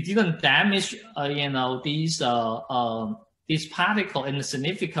we didn't damage, these particle in a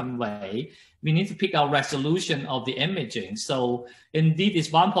significant way. We need to pick our resolution of the imaging. So indeed, this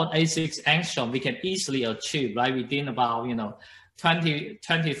 1.86 angstrom we can easily achieve, right? Within about 20,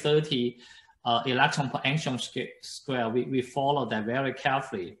 30 electron per angstrom square. We follow that very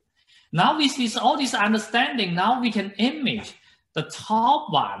carefully. Now with all this understanding, now we can image. The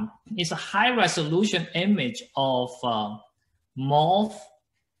top one is a high resolution image of morph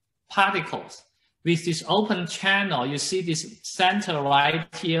particles. With this open channel, you see this center right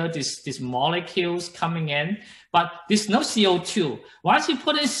here, these molecules coming in, but there's no CO2. Once you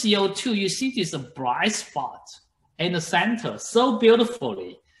put in CO2, you see this bright spot in the center so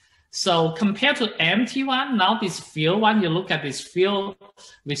beautifully. So compared to empty one, now this field one, you look at this field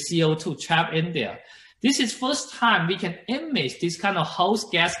with CO2 trapped in there. This is first time we can image this kind of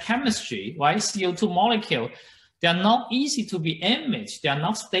host gas chemistry, right? CO2 molecule. They are not easy to be imaged. They are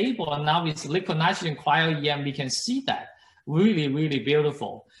not stable. And now with liquid nitrogen cryo-EM, we can see that. Really, really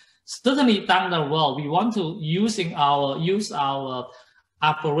beautiful. Certainly down the road, we want to use our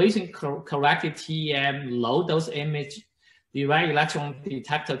operation corrected TEM low dose image direct electron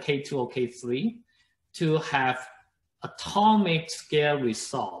detector K2 or K3 to have atomic scale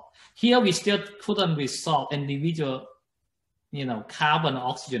resolve. Here we still couldn't resolve individual, carbon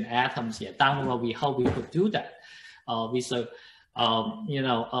oxygen atoms here. Down the road, we hope we could do that with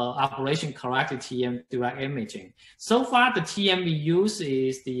operation corrected TEM direct imaging. So far, the TEM we use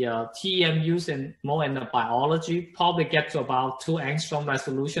is the TEM used more in the biology, probably get to about 2 angstrom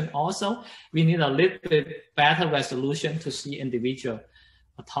resolution. Also, we need a little bit better resolution to see individual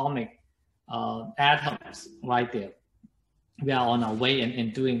atomic atoms right there. We are on our way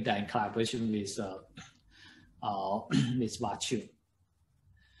in doing that in collaboration with Vachu.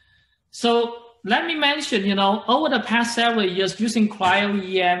 So let me mention, over the past several years using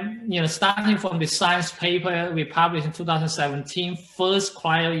cryo-EM, starting from the science paper we published in 2017, first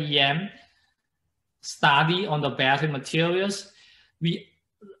cryo-EM study on the battery materials. We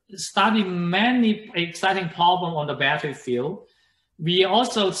studied many exciting problems on the battery field. We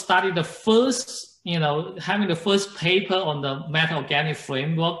also studied the first having the first paper on the metal organic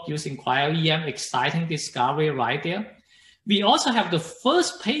framework using cryo-EM, exciting discovery right there. We also have the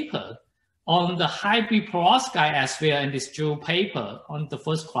first paper on the hybrid perovskite as well in this jewel paper on the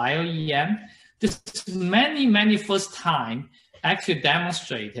first cryo-EM. This is many first time actually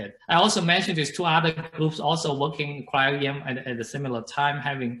demonstrated. I also mentioned these 2 other groups also working cryo-EM at a similar time,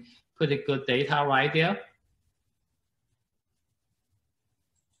 having pretty good data right there.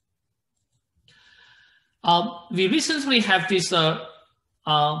 We recently have this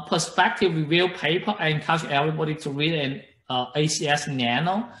perspective review paper. I encourage everybody to read in ACS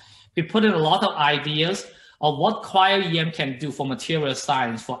Nano. We put in a lot of ideas of what cryo-EM can do for material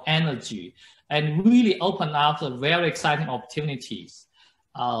science, for energy, and really open up the very exciting opportunities.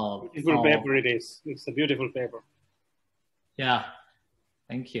 Beautiful paper it is. It's a beautiful paper. Yeah,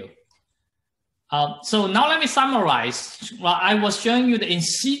 thank you. So now let me summarize. Well, I was showing you the in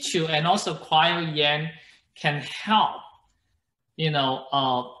situ and also cryo-EM can help,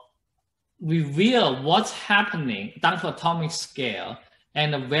 reveal what's happening down to atomic scale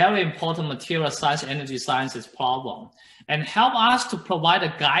and a very important material science, energy sciences problem, and help us to provide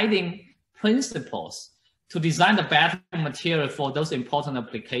a guiding principles to design the battery material for those important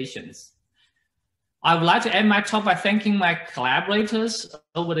applications. I would like to end my talk by thanking my collaborators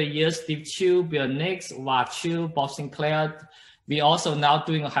over the years, Steve Chu, Bill Nix, Wa Chu, Bob Sinclair. We also now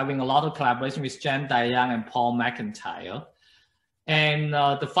having a lot of collaboration with Jen Dayang and Paul McIntyre. And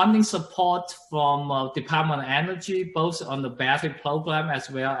the funding support from Department of Energy, both on the battery program as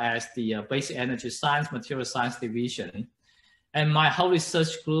well as the basic energy science, material science division. And my whole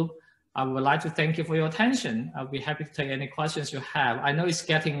research group, I would like to thank you for your attention. I'll be happy to take any questions you have. I know it's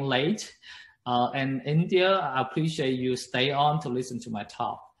getting late. And India, I appreciate you stay on to listen to my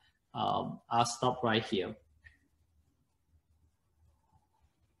talk. I'll stop right here.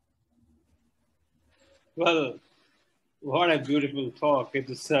 Well, what a beautiful talk. It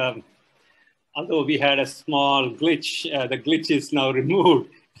is, although we had a small glitch, the glitch is now removed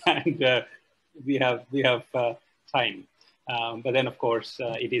and we have time. But then of course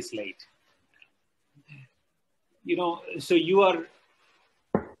it is late. So you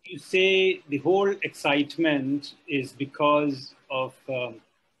say the whole excitement is because of the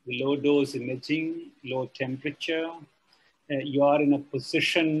low dose imaging, low temperature. You are in a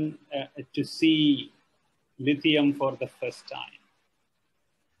position to see lithium for the first time.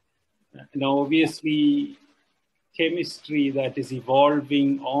 Now, obviously, chemistry that is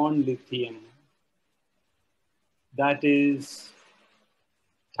evolving on lithium, that is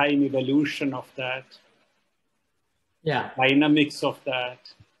time evolution of that, dynamics of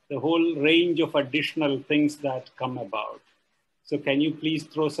that, the whole range of additional things that come about. So can you please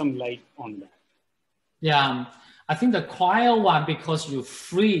throw some light on that? Yeah, I think the cryo one, because you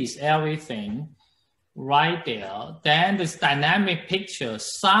freeze everything right there, then this dynamic picture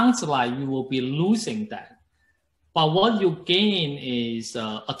sounds like you will be losing that. But what you gain is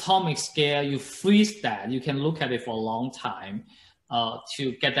atomic scale. You freeze that. You can look at it for a long time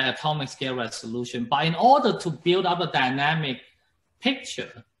to get the atomic scale resolution. But in order to build up a dynamic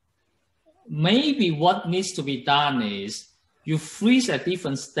picture, maybe what needs to be done is you freeze at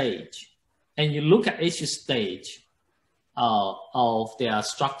different stage and you look at each stage of their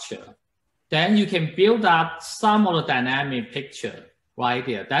structure. Then you can build up some of the dynamic picture right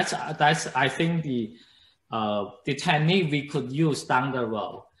there. That's I think the technique we could use down the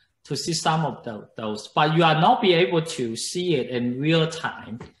road to see some of those. But you are not be able to see it in real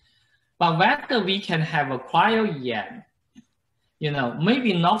time. But whether we can have a cryo-EM,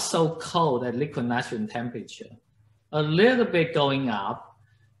 maybe not so cold at liquid nitrogen temperature, a little bit going up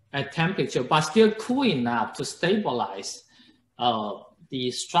at temperature, but still cool enough to stabilize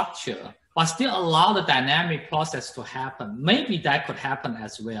the structure, but still allow the dynamic process to happen. Maybe that could happen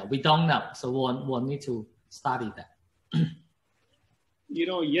as well. We don't know. So we'll need to study that.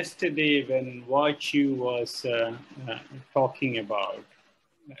 Yesterday when what you was talking about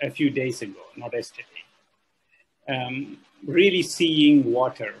a few days ago, not yesterday, really seeing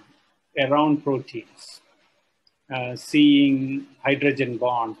water around proteins, seeing hydrogen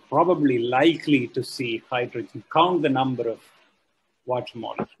bond, probably likely to see hydrogen, count the number of water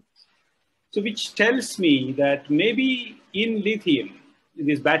molecules. So which tells me that maybe in lithium, in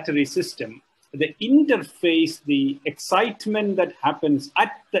this battery system, the interface, the excitement that happens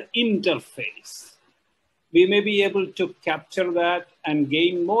at the interface, we may be able to capture that and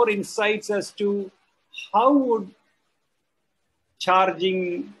gain more insights as to how would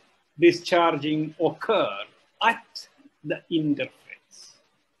charging, discharging occur at the interface.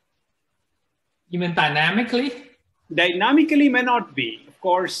 You mean dynamically? Dynamically may not be, of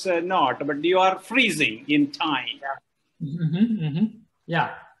course not, but you are freezing in time.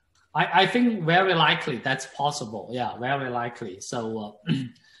 Yeah, I think very likely that's possible. Yeah, very likely. So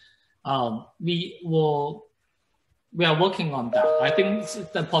we are working on that. I think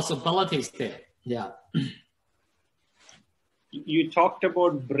the possibility is there. Yeah. You talked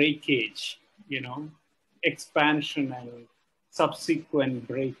about breakage, expansion and subsequent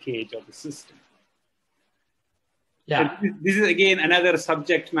breakage of the system. Yeah. This is again another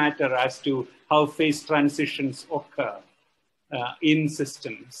subject matter as to how phase transitions occur in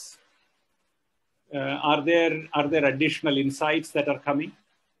systems. Are there additional insights that are coming?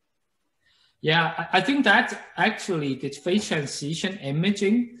 Yeah, I think that actually the phase transition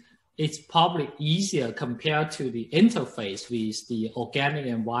imaging is probably easier compared to the interface with the organic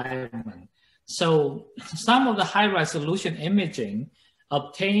environment. So some of the high resolution imaging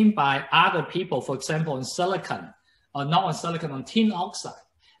obtained by other people, for example, on silicon, or not on silicon, on tin oxide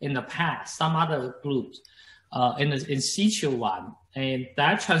in the past, some other groups in situ one, and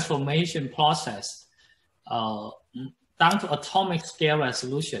that transformation process down to atomic scale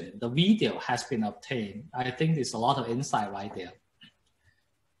resolution, the video has been obtained. I think there's a lot of insight right there.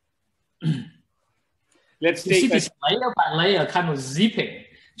 Let's you see take this layer by layer kind of zipping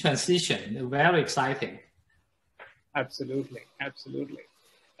transition, very exciting. Absolutely, absolutely.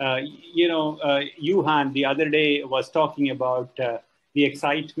 Johan the other day was talking about the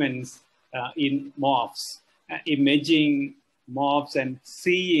excitements in MOFs, imaging MOFs and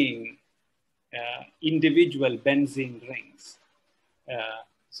seeing individual benzene rings.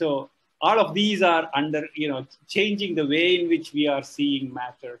 So all of these are under, changing the way in which we are seeing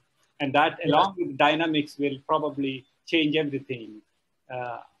matter, and that along with dynamics will probably change everything.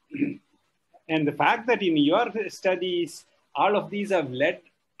 And the fact that in your studies, all of these have led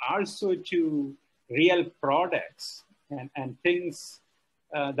also to real products and things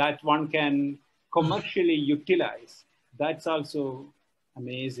that one can commercially utilize. That's also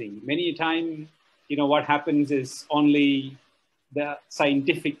amazing. Many times, what happens is only the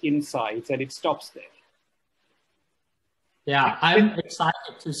scientific insights and it stops there. Yeah, I'm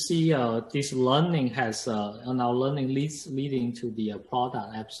excited to see this learning has, and our learning leading to the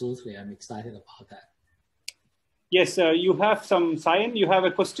product. Absolutely, I'm excited about that. Yes, you have some, Sayan, you have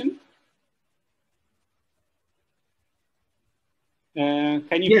a question?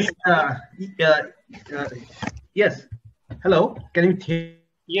 Can you Yes, yes. Hello, can you hear?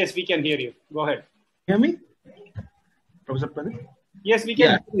 Yes, we can hear you. Go ahead. Hear me? Professor Pradeep? Yes, we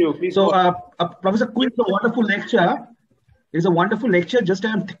can hear you. Please so, Professor Quinn, it's a wonderful lecture. It's a wonderful lecture. Just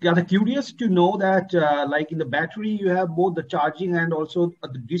I'm curious to know that, like in the battery, you have both the charging and also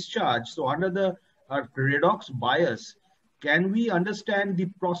the discharge. So under the redox bias, can we understand the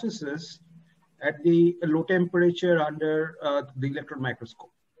processes at the low temperature under the electron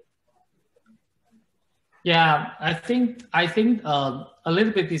microscope? Yeah, I think a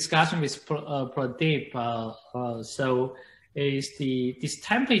little bit discussion with Pradeep. So is this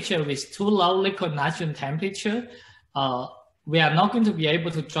temperature with too low liquid nitrogen temperature, we are not going to be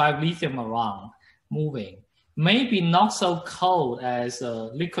able to drive lithium around moving. Maybe not so cold as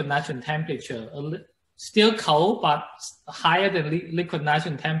liquid nitrogen temperature, still cold, but higher than liquid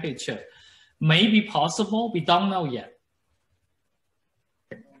nitrogen temperature. Maybe possible, we don't know yet.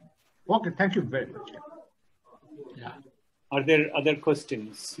 Okay, thank you very much. Yeah. Are there other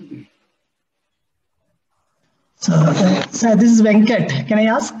questions? So this is Venkat. Can I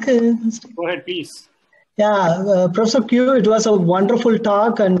ask? Go ahead, please. Yeah, Professor Q, it was a wonderful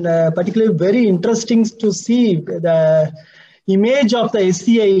talk and particularly very interesting to see the image of the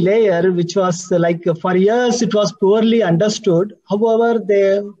SCI layer, which was like for years it was poorly understood. However,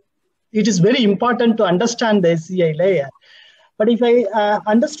 it is very important to understand the SCI layer. But if I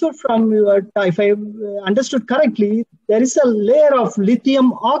understood from your, if I understood correctly, there is a layer of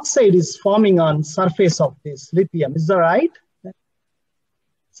lithium oxide is forming on surface of this lithium. Is that right?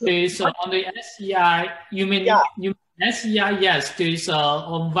 So on the SCI, you mean SCI? Yes, there's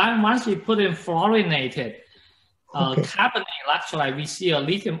once we put in fluorinated carbonate electrolyte, we see a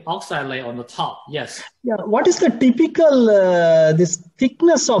lithium oxide layer on the top. Yes. Yeah. What is the typical this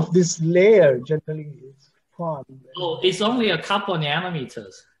thickness of this layer generally is formed? Oh, it's only a couple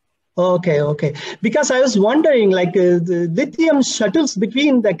nanometers. Okay. Because I was wondering, like the lithium shuttles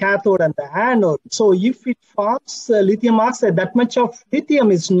between the cathode and the anode. So if it forms lithium oxide, that much of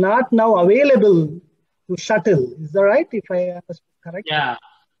lithium is not now available to shuttle. Is that right? If I understood correctly?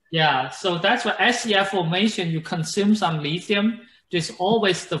 Yeah. So that's why SCI formation, you consume some lithium. There's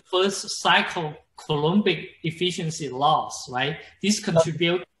always the first cycle Coulombic efficiency loss, right? This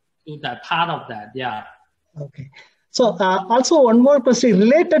contributes to that part of that. Yeah. Okay. So also one more question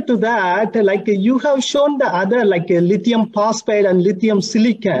related to that, like you have shown the other like lithium phosphide and lithium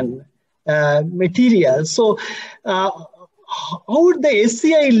silicon material. So how would the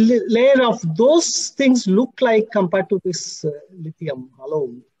SCI layer of those things look like compared to this lithium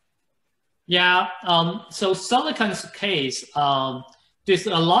alone? Yeah, so silicon's case, there's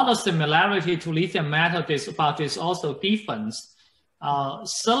a lot of similarity to lithium metal, but there's also difference.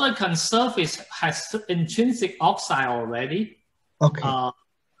 silicon surface has intrinsic oxide already. Okay.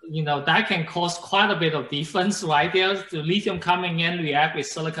 You know, that can cause quite a bit of difference right there. The lithium coming in react with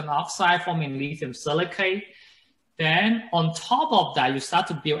silicon oxide, forming lithium silicate. Then on top of that, you start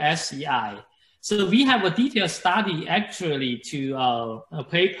to build SEI. So we have a detailed study actually to a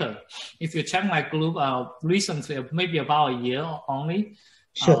paper. If you check my group recently, maybe about a year only,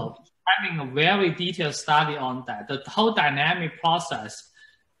 Sure. having a very detailed study on that. The whole dynamic process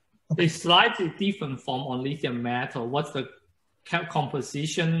is slightly different from on lithium metal. What's the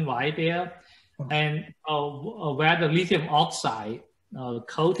composition right there? And where the lithium oxide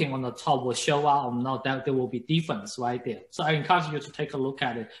coating on the top will show up or not, that there will be difference right there. So I encourage you to take a look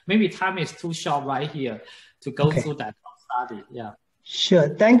at it. Maybe time is too short right here to go through that study. Yeah. Sure.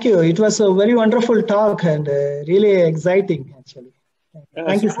 Thank you. It was a very wonderful talk and really exciting, actually.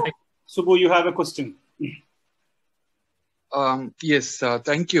 Thank you. Subbu, you have a question. Yes,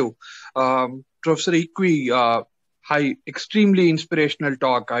 thank you. Professor Ikwi, hi, extremely inspirational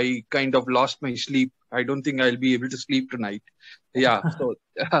talk. I kind of lost my sleep. I don't think I'll be able to sleep tonight. Yeah, so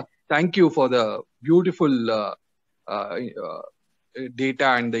thank you for the beautiful data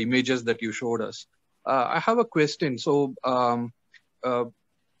and the images that you showed us. I have a question. So,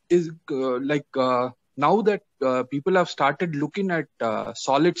 now that people have started looking at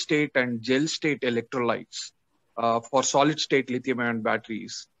solid state and gel state electrolytes for solid state lithium-ion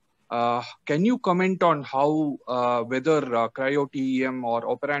batteries, can you comment on how whether cryo-EM or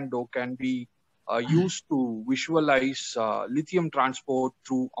operando can be used to visualize lithium transport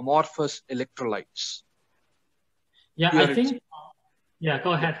through amorphous electrolytes? Yeah, Here I think. Yeah,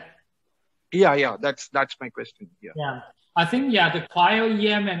 go ahead. Yeah, that's my question. Yeah, I think the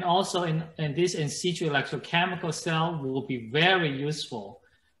cryo-EM and also in this in situ electrochemical cell will be very useful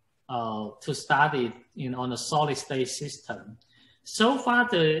to study on a solid state system. So far,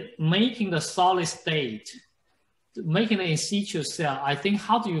 making the solid state, making the in situ cell, I think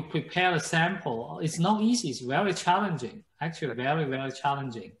how do you prepare a sample? It's not easy. It's very challenging. Actually, very, very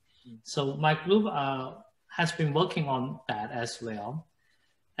challenging. So my group has been working on that as well.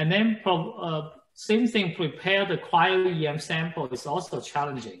 And then same thing, prepare the cryo-EM sample is also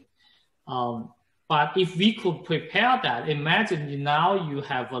challenging. But if we could prepare that, imagine now you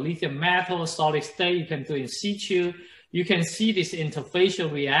have a lithium metal, solid state, you can do in situ. You can see this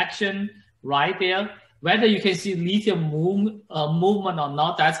interfacial reaction right there. Whether you can see lithium movement or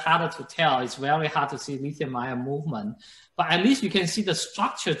not, that's harder to tell. It's very hard to see lithium ion movement. But at least you can see the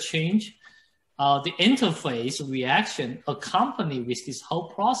structure change, the interface reaction accompanied with this whole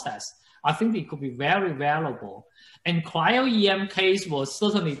process. I think it could be very valuable. And cryo-EM case was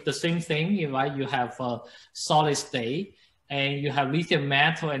certainly the same thing, right? You have a solid state and you have lithium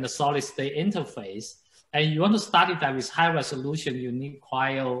metal and the solid state interface. And you want to study that with high resolution, you need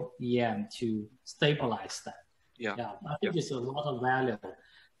cryo-EM to stabilize that. Yeah, I think it's a lot of value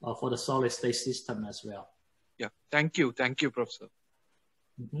for the solid state system as well. Yeah, thank you, Professor.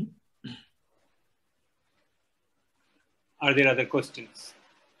 Mm-hmm. Are there other questions?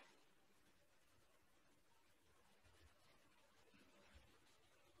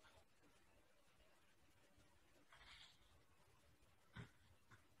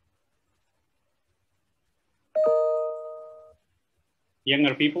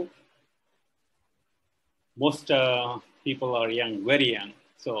 Younger people? Most people are young, very young.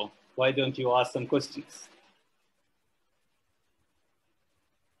 So why don't you ask some questions?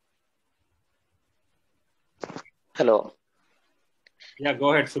 Hello. Yeah,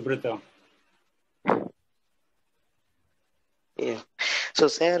 go ahead, Subrata. Yeah. So,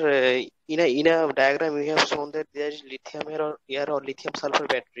 sir, in a diagram, we have shown that there is lithium here or lithium sulfur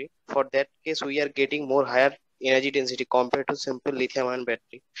battery. For that case, we are getting more higher energy density compared to simple lithium ion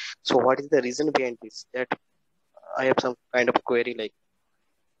battery. So what is the reason behind this? That I have some kind of query like.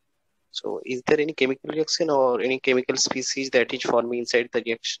 So is there any chemical reaction or any chemical species that is forming inside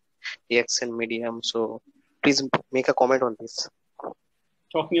the reaction medium? So please make a comment on this.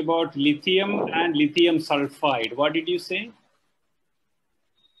 Talking about lithium and lithium sulfide. What did you say?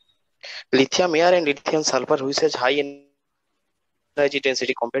 Lithium air and lithium sulfur, which has high energy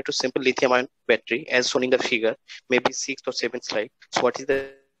density compared to simple lithium ion battery as shown in the figure, maybe 6th or 7th slide. So what is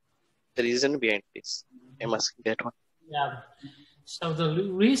the reason behind this? I'm asking that one. Yeah. So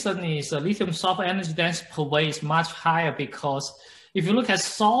the reason is lithium sulfur energy density per weight is much higher because if you look at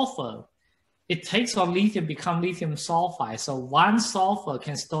sulfur, it takes on lithium become lithium sulfide. So one sulfur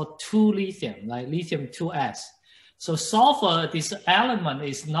can store 2 lithium, like lithium 2s. So sulfur, this element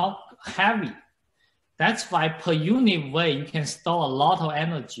is not heavy. That's why per unit weight, you can store a lot of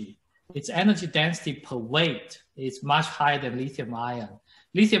energy. its energy density per weight is much higher than lithium ion.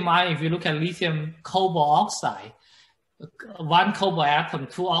 Lithium ion, if you look at lithium cobalt oxide, one cobalt atom,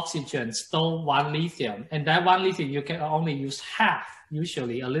 2 oxygen, store 1 lithium. And that 1 lithium, you can only use half,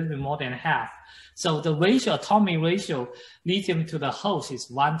 usually a little bit more than half. So the ratio, atomic ratio, lithium to the host is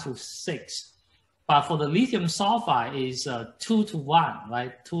 1 to 6. But for the lithium sulfide is 2 to 1,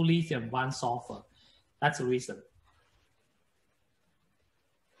 right? 2 lithium, 1 sulfur. That's the reason.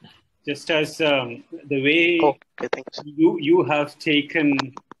 Just as the way you have taken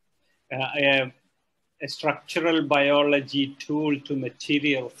a structural biology tool to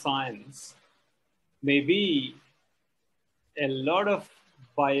material science, maybe a lot of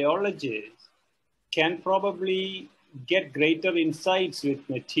biologists can probably get greater insights with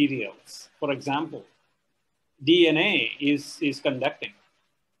materials. For example, DNA is conducting.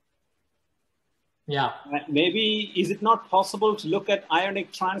 Yeah. Maybe is it not possible to look at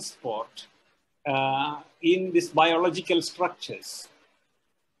ionic transport in these biological structures?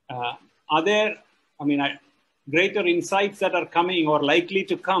 Are there, greater insights that are coming or likely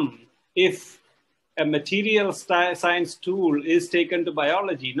to come if a material science tool is taken to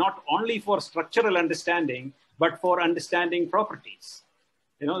biology, not only for structural understanding, but for understanding properties?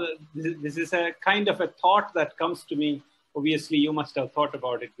 You know, this is a kind of a thought that comes to me. Obviously, you must have thought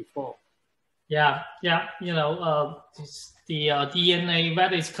about it before. Yeah. You know, the DNA,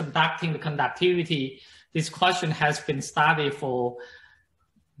 whether it's conducting the conductivity, this question has been studied for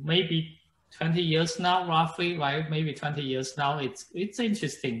maybe 20 years now, roughly, right? Maybe 20 years now. It's an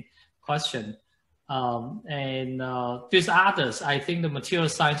interesting question. And there's others. I think the material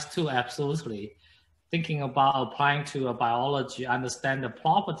science too, absolutely. Thinking about applying to biology, understand the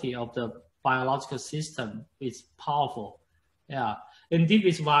property of the biological system is powerful. Yeah. Indeed,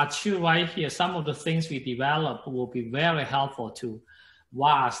 with Vachu right here, some of the things we develop will be very helpful to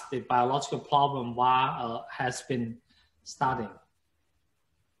WAS, the biological problem WA has been studying.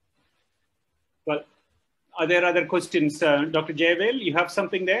 Well, are there other questions? Dr. Jayvel, you have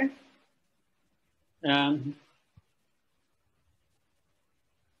something there?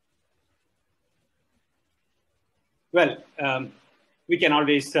 Well, we can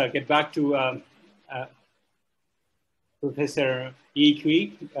always get back to Professor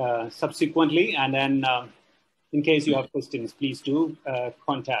Yi subsequently, and then in case you have questions, please do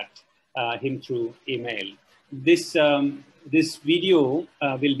contact him through email. This video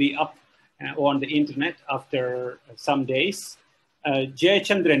will be up on the internet after some days. Jay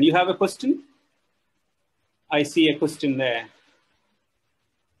Chandran, you have a question? I see a question there.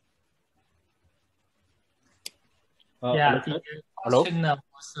 Yeah, the question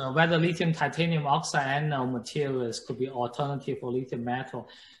was whether lithium titanium oxide anode materials could be alternative for lithium metal.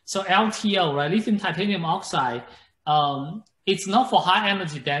 So LTO, right, lithium titanium oxide, it's not for high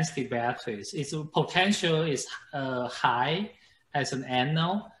energy density batteries. Its potential is high as an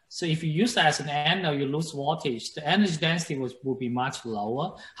anode. So if you use that as an anode, you lose voltage. The energy density will be much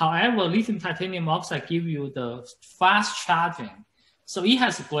lower. However, lithium titanium oxide gives you the fast charging. So it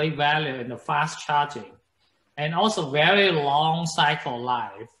has great value in the fast charging. And also very long cycle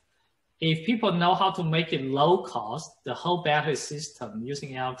life. If people know how to make it low cost, the whole battery system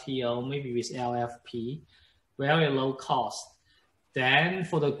using LTO, maybe with LFP, very low cost, then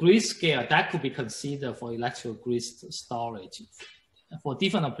for the grid scale, that could be considered for electrical grid storage. For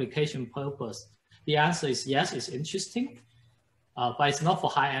different application purpose, the answer is yes, it's interesting, but it's not for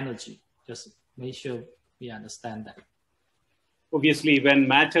high energy. Just make sure we understand that. Obviously, when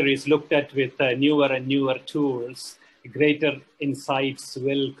matter is looked at with newer and newer tools, greater insights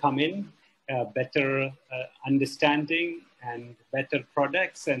will come in, better understanding and better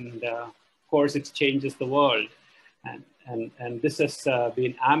products. And of course, it changes the world. And this has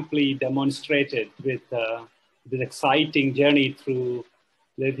been amply demonstrated with this exciting journey through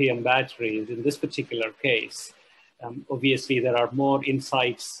lithium batteries in this particular case. Obviously, there are more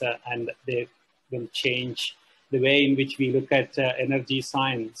insights and they will change the way in which we look at energy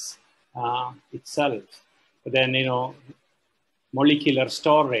science itself. But then, you know, molecular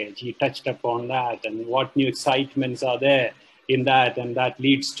storage, you touched upon that, and what new excitements are there in that, and that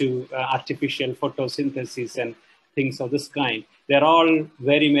leads to artificial photosynthesis and things of this kind. They're all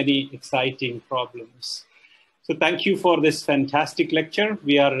very many exciting problems. So thank you for this fantastic lecture.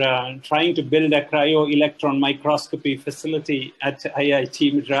 We are trying to build a cryo-electron microscopy facility at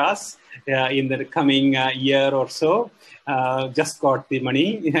IIT Madras in the coming year or so. Just got the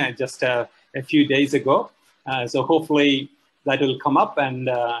money just a few days ago. So hopefully that will come up, and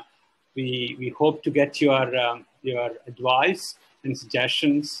we hope to get your advice and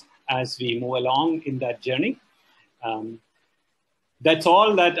suggestions as we move along in that journey. that's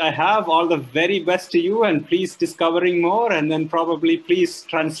all that I have. All the very best to you, and please discovering more, and then probably please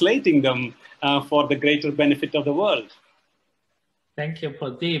translating them for the greater benefit of the world. Thank you,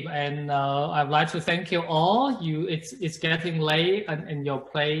 Pradeep, and I'd like to thank you all. It's getting late in your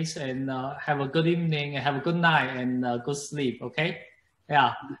place, and have a good evening, and have a good night, and good sleep. Okay,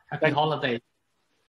 yeah, happy holiday.